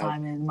 of all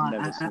time. And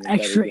my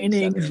extra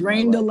innings,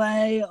 rain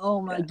delay.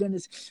 Oh my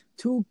goodness,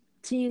 2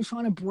 teams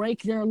trying to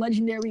break their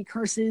legendary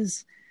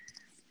curses.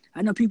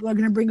 I know people are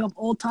going to bring up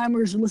old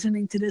timers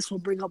listening to this. Will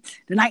bring up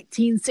the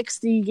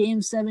 1960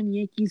 Game 7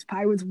 Yankees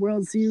Pirates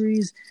World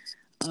Series.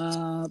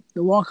 The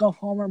walk-off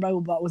homer by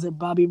was it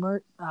Bobby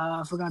Mert?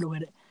 I forgot who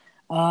hit it.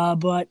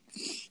 But.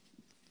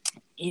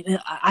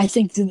 I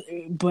think,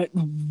 but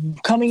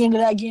coming into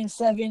that Game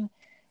 7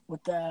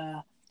 with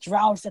the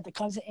droughts that the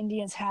Cubs and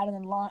Indians had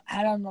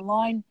on the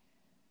line,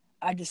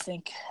 I just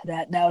think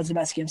that was the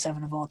best Game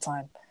 7 of all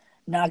time.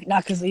 Not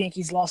because the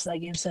Yankees lost that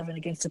Game 7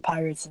 against the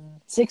Pirates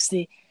in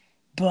 '60,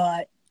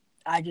 but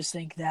I just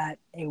think that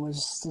it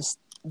was just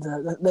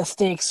the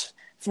stakes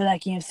for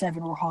that Game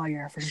 7 were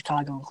higher for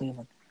Chicago and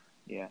Cleveland.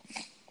 Yeah.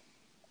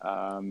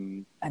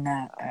 And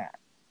that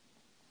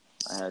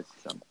I had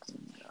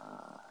something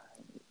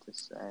to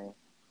say.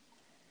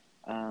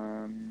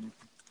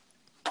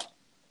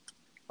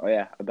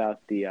 About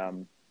the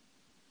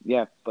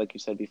like you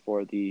said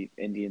before, the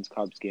Indians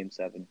Cubs Game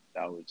 7.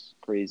 That was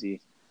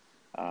crazy.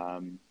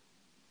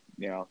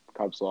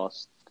 Cubs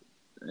lost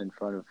in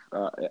front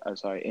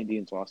of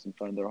Indians lost in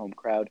front of their home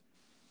crowd,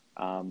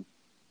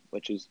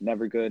 which is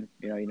never good.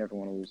 You never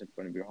want to lose in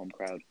front of your home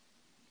crowd.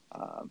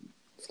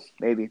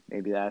 Maybe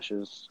the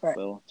Astros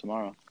will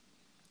tomorrow.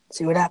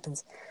 See what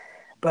happens.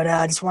 But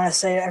I just want to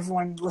say to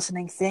everyone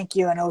listening, thank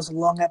you. I know it was a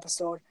long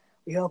episode.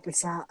 We hope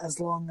it's not as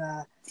long,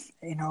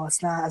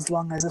 it's not as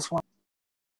long as this one.